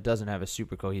 yeah, it doesn't have a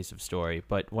super cohesive story.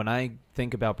 But when I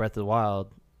think about Breath of the Wild,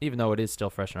 even though it is still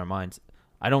fresh in our minds,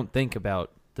 I don't think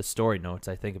about the story notes.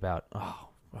 I think about,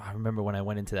 I remember when I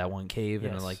went into that one cave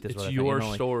and like this. It's your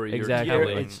story. Exactly. You're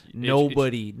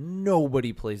telling.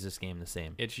 Nobody plays this game the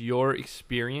same. It's your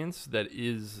experience that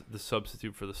is the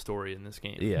substitute for the story in this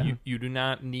game. Yeah. You do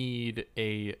not need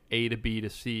A to B to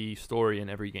C story in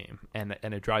every game, and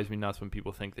it drives me nuts when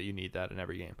people think that you need that in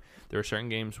every game. There are certain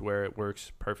games where it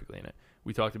works perfectly in it.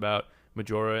 We talked about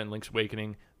Majora and Link's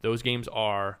Awakening. Those games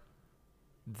are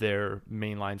their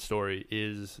mainline story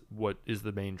is what is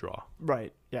the main draw.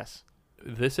 Right. Yes.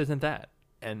 This isn't that,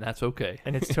 and that's okay.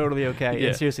 And it's totally okay. Yeah.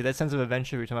 And seriously, that sense of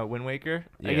adventure we're talking about Wind Waker.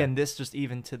 Yeah. Again, this just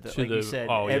even you said,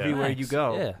 everywhere you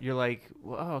go, you're like,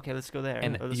 well, okay, let's go there.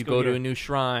 And you go to a new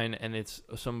shrine, and it's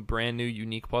some brand new,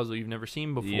 unique puzzle you've never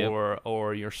seen before,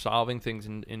 or you're solving things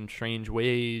in strange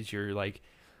ways. You're like,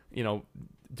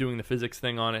 doing the physics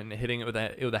thing on it and hitting it with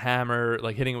a hammer,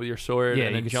 like hitting it with your sword,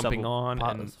 and then jumping on.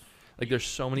 And like, there's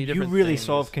so many different You really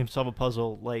things. can solve a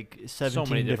puzzle like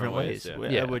 17 different ways.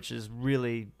 Yeah. Which is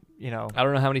really, I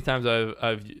don't know how many times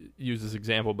I've used this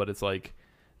example, but it's like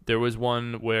there was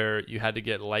one where you had to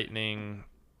get lightning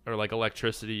or like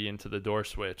electricity into the door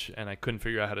switch, and I couldn't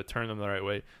figure out how to turn them the right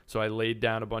way. So I laid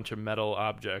down a bunch of metal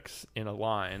objects in a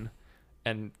line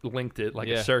and linked it like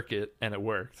a circuit, and it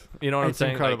worked. You know what I'm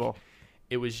saying? It's incredible. Like,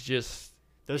 it was just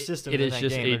those systems. It is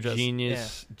just a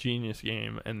genius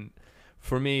game, and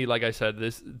for me, like I said,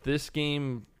 this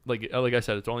game, like I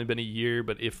said, it's only been a year,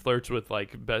 but it flirts with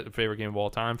like favorite game of all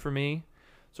time for me.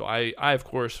 So I of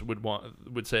course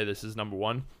would say this is number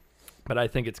one, but I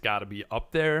think it's got to be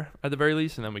up there at the very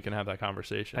least, and then we can have that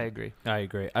conversation. I agree.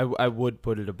 I would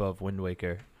put it above Wind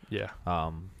Waker. Yeah.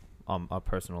 On a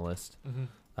personal list.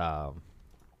 Mm-hmm.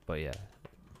 But yeah.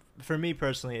 For me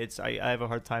personally, it's I have a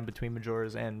hard time between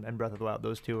Majora's and Breath of the Wild.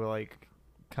 Those two are like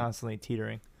constantly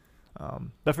teetering.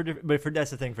 But for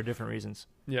that's the thing, for different reasons.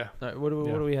 Yeah. Right, what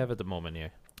do we have at the moment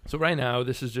here? So right now,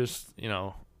 this is just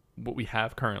what we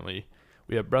have currently.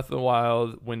 We have Breath of the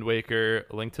Wild, Wind Waker,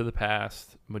 Link to the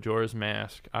Past, Majora's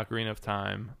Mask, Ocarina of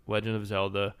Time, Legend of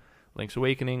Zelda, Link's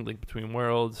Awakening, Link Between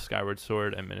Worlds, Skyward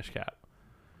Sword, and Minish Cap.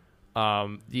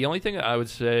 The only thing I would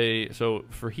say, so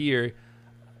for here,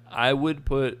 I would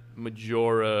put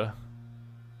Majora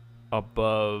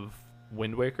above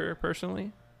Wind Waker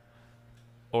personally.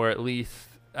 Or at least,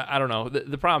 I don't know.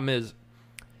 The problem is,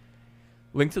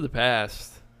 Link to the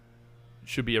Past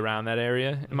should be around that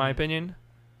area, in my opinion.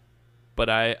 But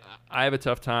I have a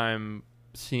tough time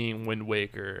seeing Wind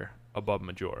Waker above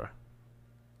Majora.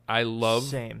 I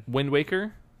love Wind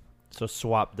Waker. So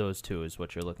swap those two is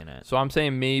what you're looking at. So I'm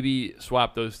saying maybe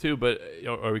swap those two, but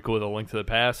are we cool with a Link to the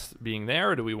Past being there,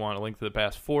 or do we want a Link to the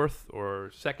Past fourth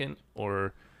or second?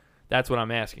 Or that's what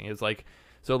I'm asking. It's like,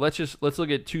 so let's look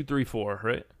at 2, 3, 4,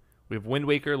 right? We have Wind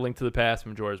Waker, Link to the Past,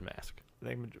 Majora's Mask.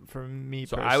 For me,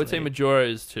 so I would say Majora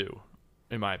is 2,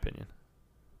 in my opinion.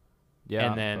 Yeah,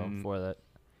 and then for that.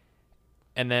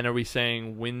 And then are we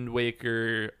saying Wind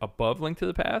Waker above Link to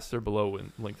the Past or below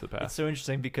Link to the Past? It's so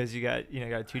interesting because you got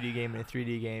a 2D game and a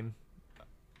 3D game.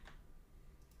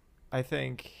 I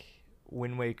think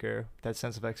Wind Waker, that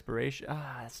sense of exploration.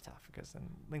 That's tough because then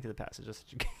Link to the Past is just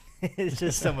such a it's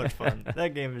just so much fun.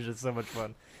 That game is just so much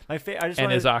fun. Is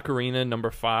Ocarina number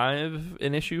 5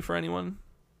 an issue for anyone?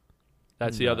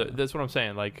 That's the other. That's what I'm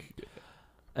saying. Like,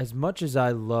 as much as I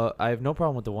have no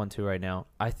problem with the 1-2 right now.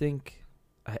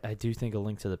 I do think a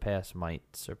Link to the Past might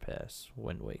surpass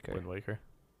Wind Waker. Wind Waker.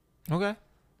 Okay.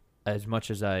 As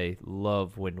much as I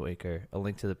love Wind Waker, a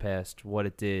Link to the Past, what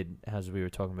it did, as we were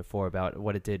talking before about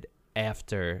what it did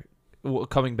after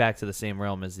coming back to the same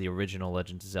realm as the original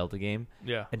Legend of Zelda game,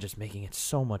 and just making it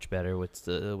so much better with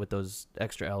those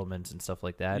extra elements and stuff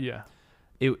like that. Yeah,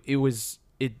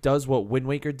 it does what Wind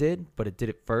Waker did, but it did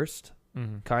it first,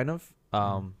 kind of.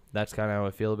 That's kind of how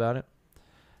I feel about it.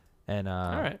 And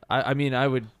all right, I mean, I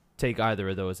would take either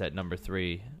of those at number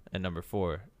 3. and number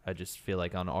 4. I just feel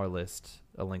like on our list,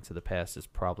 A Link to the Past is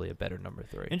probably a better number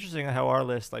 3. Interesting how our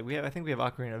list, like I think we have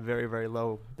Ocarina very, very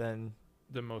low than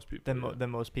most people. than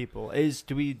most people.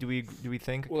 Do we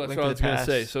think? Well, that's Link what I to was the gonna Past-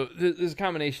 say. So there's a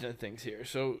combination of things here.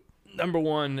 So number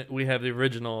 1, we have the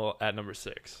original at number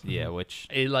 6. Yeah, which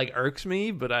It like irks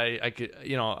me, but I could,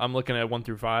 I'm looking at 1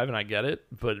 through 5 and I get it.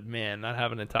 But man, not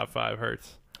having a top 5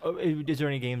 hurts. Oh, is there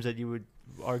any games that you would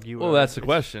argue? Well, that's the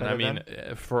question. I mean,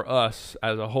 than? for us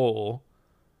as a whole,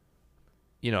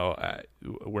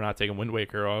 we're not taking Wind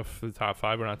Waker off the top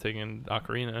 5. We're not taking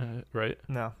Ocarina, right?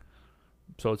 No.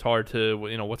 So it's hard to,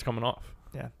 what's coming off.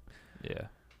 Yeah. yeah.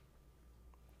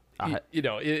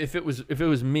 If it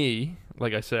was me,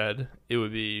 like I said, it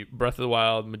would be Breath of the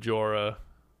Wild, Majora,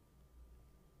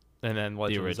 and then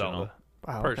Legend of original. Zelda,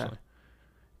 Wow. personally. Okay.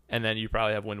 And then you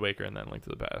probably have Wind Waker and then Link to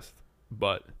the Past.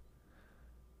 But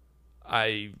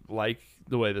I like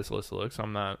the way this list looks.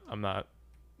 I'm not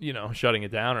shutting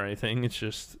it down or anything. It's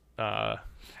just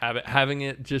having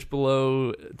it just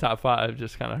below top 5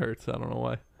 just kind of hurts. I don't know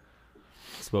why.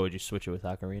 So what would you switch it with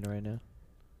Ocarina right now?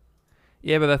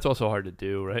 Yeah, but that's also hard to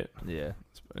do, right? Yeah.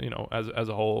 As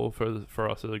a whole for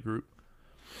us as a group.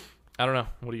 I don't know.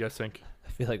 What do you guys think? I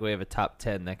feel like we have a top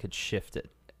 10 that could shift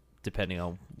it depending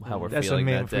on how we're That's feeling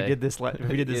what I mean. that If day. we did this, if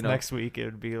we did this You know. next week, it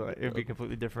would be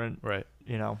completely different. Right.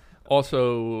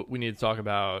 Also, we need to talk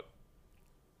about.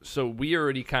 So we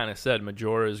already kind of said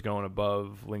Majora is going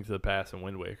above Link to the Past and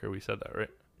Wind Waker. We said that, right?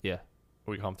 Yeah. Are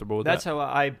we comfortable with That's that? how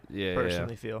I Yeah.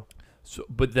 personally feel. So,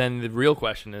 but then the real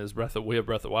question is, we have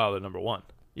Breath of the Wild at number 1.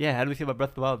 Yeah. How do we feel about Breath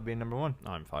of the Wild being number 1?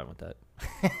 I'm fine with that.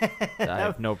 I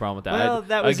have no problem with that. Well,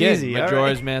 that was again, easy. All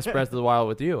Majora's right. Mask, Breath of the Wild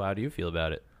with you. How do you feel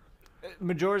about it?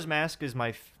 Majora's Mask is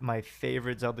my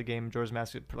favorite Zelda game. Majora's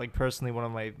Mask is personally one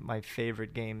of my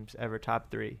favorite games ever,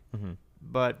 top 3. Mm-hmm.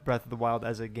 But Breath of the Wild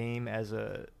as a game, as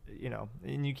a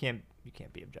and you can't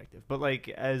be objective, but like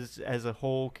as a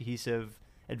whole cohesive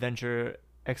adventure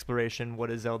exploration,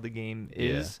 what a Zelda game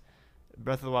is.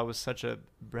 Breath of the Wild was such a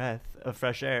breath of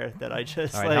fresh air that I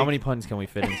just All right, like. how many puns can we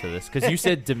fit into this? Because you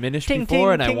said diminish Ting,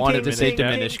 before, ting, and I ting, wanted ting, to say ting,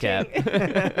 diminish ting,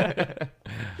 cap.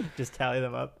 Just tally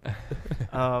them up.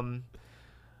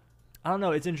 I don't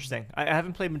know. It's interesting. I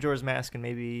haven't played Majora's Mask in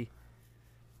maybe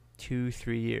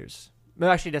 2-3 years. No,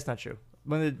 actually, that's not true.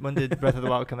 When did Breath of the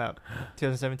Wild come out?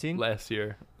 2017? Last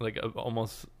year, like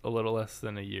almost a little less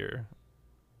than a year.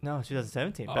 No,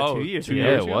 2017. About Oh, 2 years 2 ago. Yeah,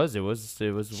 years it ago? was. It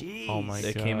was. Jeez. Oh my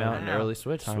It God. came out in Wow. early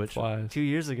Switch. Time flies. 2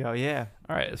 years ago, yeah.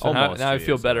 All right, so now Almost I 2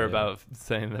 feel years better ago, yeah. about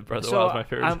saying that Breath of the So Wild is my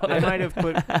favorite. I might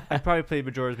have I probably played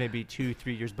Majora's maybe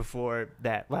 2-3 years before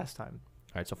that last time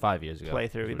All right, so 5 years ago.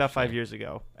 playthrough, is about what 5 you're years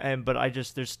ago. But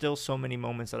there's still so many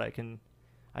moments that I can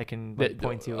like,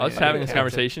 point to. Us and having this compare to.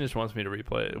 conversation just wants me to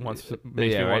replay it. Makes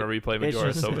Yeah, me want to right. replay It's Majora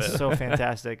just so bad. it's so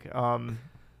fantastic. saying.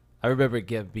 I remember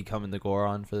becoming the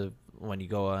Goron when you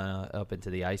go up into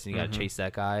the ice and you gotta Mhm. chase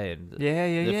that guy, and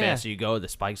Yeah. the faster you go, the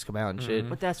spikes come out and shit. Mhm.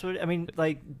 But that's what I mean.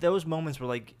 Like those moments were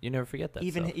like You never forget that.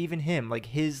 even stuff. him, like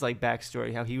his like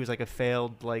backstory, how he was like a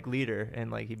failed like leader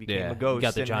and like he became Yeah, a ghost. he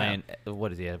got the and giant. What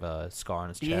does he have? A scar on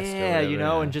his chest. or Yeah, whatever,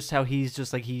 yeah. and just how he's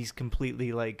just like he's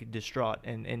completely like distraught,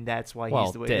 and that's why Well,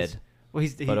 he's the way dead. He's, well,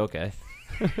 he's But okay.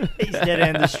 he's dead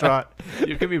and distraught.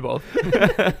 You can be both.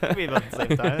 Could be about the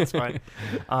same time. That's fine.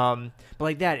 But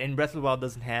like that, and Breath of the Wild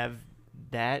doesn't have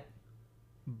that.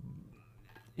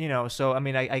 So I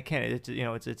mean, I can't.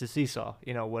 It's a seesaw.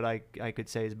 What I could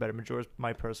say is better. Majora's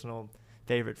my personal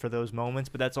favorite for those moments,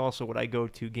 but that's also what I go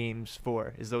to games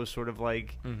for. Is those sort of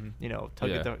like tug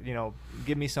at the,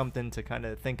 give me something to kind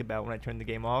of think about when I turn the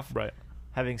game off. Right.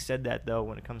 Having said that, though,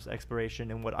 when it comes to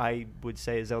exploration and what I would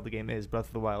say a Zelda game is, Breath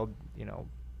of the Wild,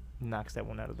 knocks that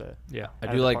one out of the. Yeah. I out do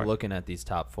of the like park. looking at these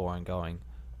top 4 and going,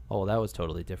 "Oh, that was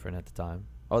totally different at the time.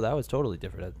 Oh, that was totally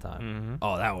different at the time. Mm-hmm.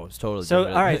 Oh, that was totally So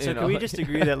different." all right, so You can know? we just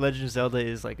agree that Legend of Zelda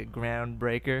is like a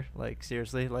groundbreaker? Like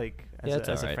seriously, like as, Yeah, a, it's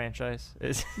as a alright. franchise?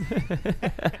 Is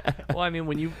Well, I mean,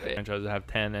 when you franchises have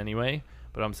 10 anyway,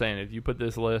 but I'm saying if you put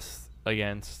this list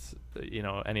against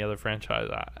any other franchise,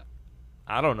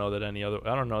 I don't know that I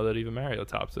don't know that even Mario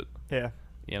tops it. yeah.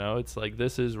 It's like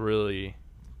this is really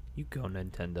You go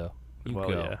Nintendo. You Well,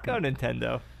 go. yeah. Go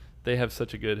Nintendo. they have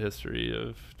such a good history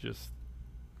of just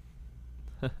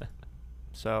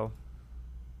So,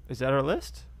 is that our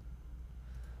list?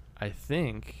 I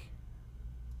think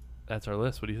that's our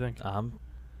list. What do you think?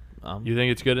 You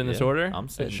think it's good in this yeah, order? I'm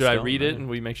setting Should I stone, read it man. and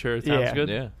we make sure it sounds Yeah. good?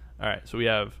 Yeah. All right. So we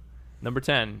have number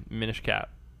 10, Minish Cap.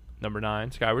 Number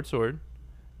 9, Skyward Sword.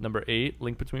 Number 8,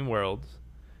 Link Between Worlds.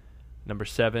 Number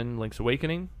 7, Link's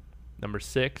Awakening. Number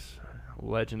 6,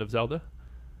 Legend of Zelda.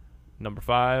 Number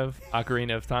 5,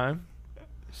 Ocarina of Time.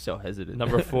 So hesitant.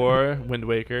 Number 4, Wind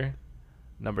Waker.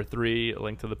 Number 3, A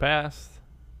Link to the Past.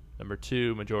 Number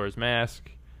 2, Majora's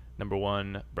Mask. Number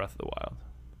 1, Breath of the Wild.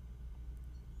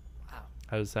 Wow.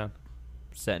 How does it sound?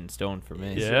 Set in stone for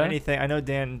me. Is there anything? I know,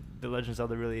 Dan, The Legend of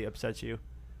Zelda really upsets you.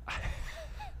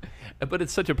 But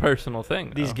it's such a personal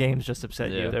thing. These though. games just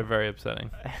upset Yeah. you. They're very upsetting.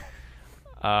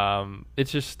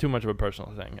 It's just too much of a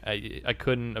personal thing. I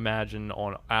couldn't imagine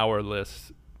on our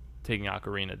list taking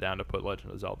Ocarina down to put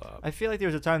Legend of Zelda up. I feel like there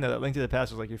was a time though that Link to the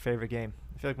Past was like your favorite game.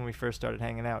 I feel like when we first started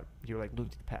hanging out, you were like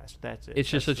Link to the Past. That's it. It's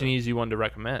just That's such an easy one to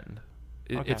recommend.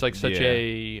 Okay. It's like such Yeah.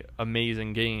 a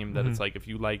amazing game that Mhm. it's like if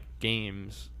you like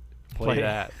games, Play play it.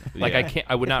 that. Like Yeah.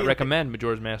 I would not recommend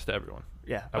Majora's Mask to everyone.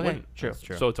 Yeah, I okay, wouldn't. True. That's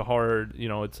true. So it's a hard,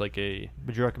 it's like a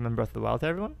Would you recommend Breath of the Wild to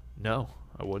everyone? no,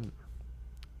 I wouldn't.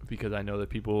 Because I know that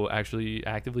people actually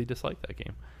actively dislike that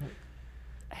game.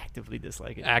 Actively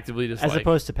dislike it, Actively dislike. as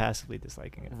opposed to passively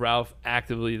disliking it. Ralph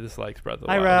actively dislikes Breath of the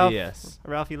Hi, Wild. Ralph. Yes.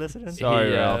 Ralph, you listening?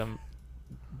 Sorry, Ralph.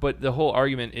 But the whole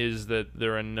argument is that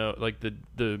there are no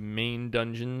the main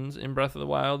dungeons in Breath of the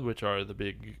Wild, which are the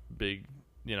big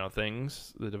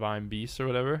things, the divine beasts or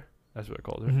whatever. That's what I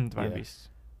called it. Divine Yeah. Beasts.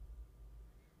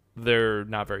 They're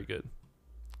not very good.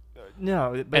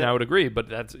 No, but And I would agree,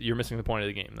 but you're missing the point of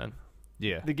the game then.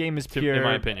 Yeah. the game is in pure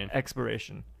my opinion.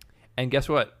 exploration. And guess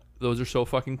what? Those are so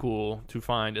fucking cool to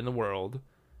find in the world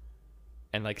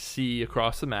and like see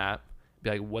across the map,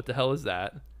 be like, what the hell is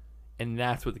that? And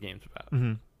that's what the game's about.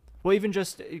 Mm-hmm. Well, even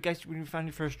just guys, when you find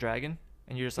your first dragon,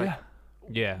 and you're just like,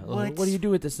 Yeah. What? What do you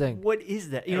do with this thing? what is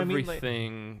that? You know what I mean? Like,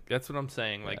 Everything. That's what I'm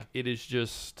saying. Like, Yeah. it is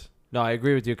just. No, I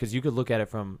agree with you because you could look at it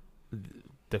from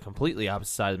the completely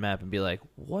opposite side of the map and be like,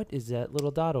 "What is that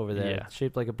little dot over there? Yeah. It's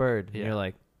shaped like a bird?" And Yeah. you're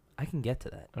like, "I can get to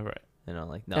that." All right.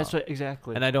 Like no. That's what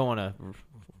exactly. And I don't want to.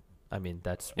 I mean,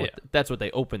 that's what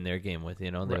they opened their game with.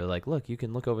 They're Right. like, "Look, you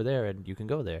can look over there and you can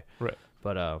go there." Right.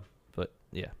 But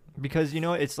yeah. Because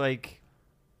it's like,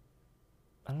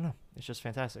 I don't know, it's just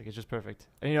fantastic. It's just perfect.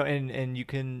 And you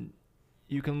can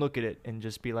look at it and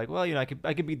just be like, well, I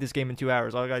could beat this game in 2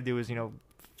 hours. All I gotta do is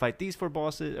fight these 4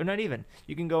 bosses, or not even.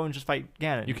 You can go and just fight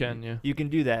Ganon. You can, yeah. You can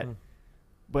do that. Mm.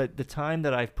 But the time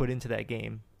that I've put into that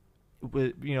game,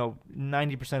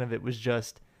 90% of it was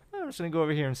just, I'm just gonna go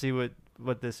over here and see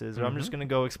what this is, or I'm just Mhm. gonna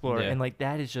go explore. Yeah. And like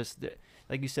that is just,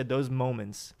 like you said, those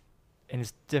moments, and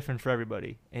it's different for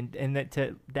everybody. And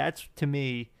that's to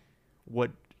me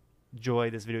what joy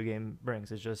this video game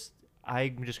brings. It's just,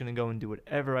 I'm just gonna go and do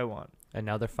whatever I want. And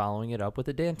now they're following it up with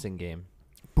a dancing game.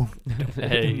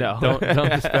 Hey, No. don't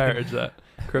disparage that.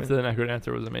 Crypt of the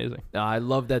Necrodancer was amazing. No, I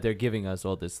love that they're giving us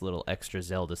all this little extra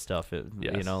Zelda stuff.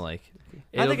 Yes. How are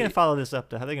It'll they gonna be- follow this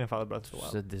up? How are they gonna follow Breath of the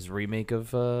Wild? this remake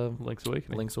of Link's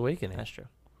Awakening Link's Awakening, That's true.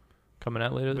 coming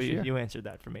out later But this year. you answered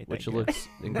that for me. which Thank you. looks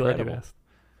Glad you incredible. asked.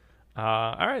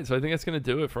 All right, so I think that's gonna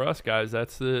do it for us, guys.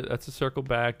 That's the Circle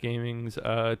Back Gaming's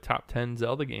top 10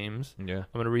 Zelda games. Yeah.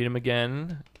 I'm gonna read them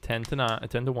again, 10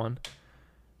 to 1.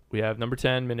 We have number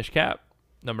 10, Minish Cap.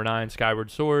 Number 9, Skyward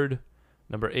Sword.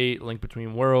 Number 8, Link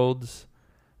Between Worlds.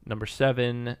 Number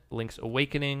 7, Link's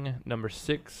Awakening. Number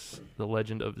 6, The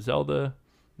Legend of Zelda.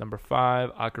 Number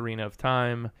 5, Ocarina of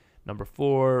Time. Number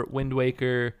 4, Wind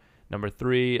Waker. Number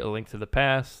 3, A Link to the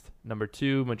Past. Number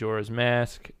 2, Majora's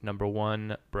Mask. Number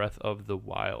 1, Breath of the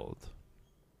Wild.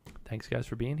 Thanks, guys,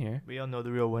 for being here. We all know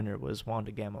the real winner was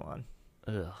Wanda Gamelon.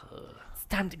 Ugh. It's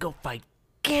time to go fight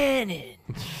Ganon.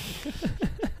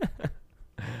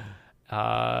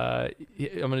 I'm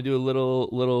gonna do a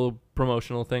little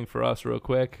promotional thing for us real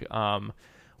quick.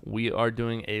 We are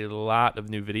doing a lot of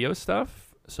new video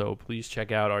stuff, so please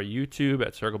check out our YouTube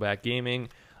at Circleback Gaming.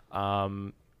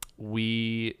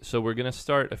 We're gonna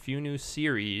start a few new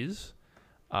series.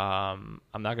 I'm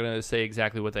not gonna say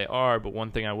exactly what they are, but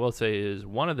one thing I will say is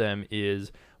one of them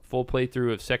is full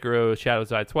playthrough of Sekiro Shadows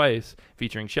Die Twice,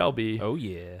 featuring Shelby. Oh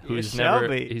yeah. Who's Yeah,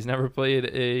 Shelby. he's never played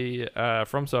a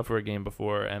From Software game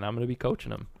before, and I'm going to be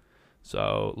coaching him.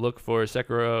 So look for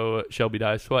Sekiro Shelby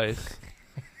Dies Twice.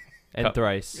 And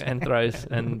thrice. And thrice,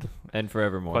 and And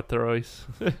forevermore. quattrois.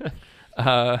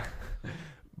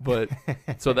 But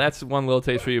so that's one little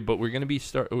taste for you, but we're going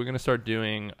to start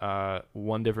doing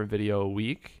one different video a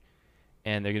week,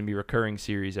 and they're going to be recurring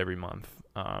series every month.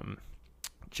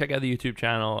 Check out the YouTube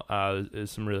channel. There's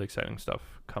some really exciting stuff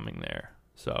coming there.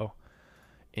 So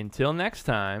until next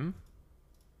time,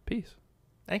 peace.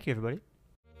 Thank you, everybody.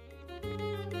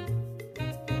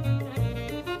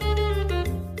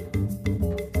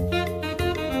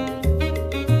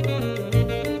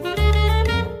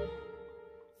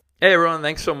 Hey everyone,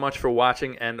 thanks so much for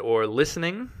watching and or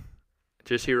listening.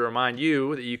 Just here to remind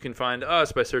you that you can find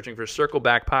us by searching for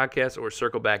Circleback Podcast or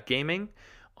Circleback Gaming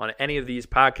on any of these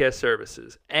podcast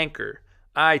services: Anchor,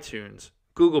 iTunes,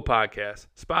 Google Podcasts,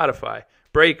 Spotify,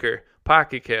 Breaker,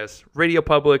 Pocket Casts, Radio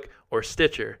Public, or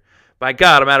Stitcher. My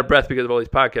God, I'm out of breath because of all these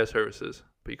podcast services,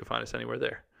 but you can find us anywhere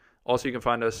there. Also, you can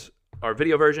find our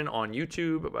video version on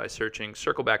YouTube by searching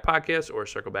Circle Back Podcast or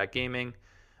Circle Back Gaming,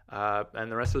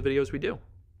 and the rest of the videos we do.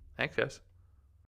 Thanks, guys.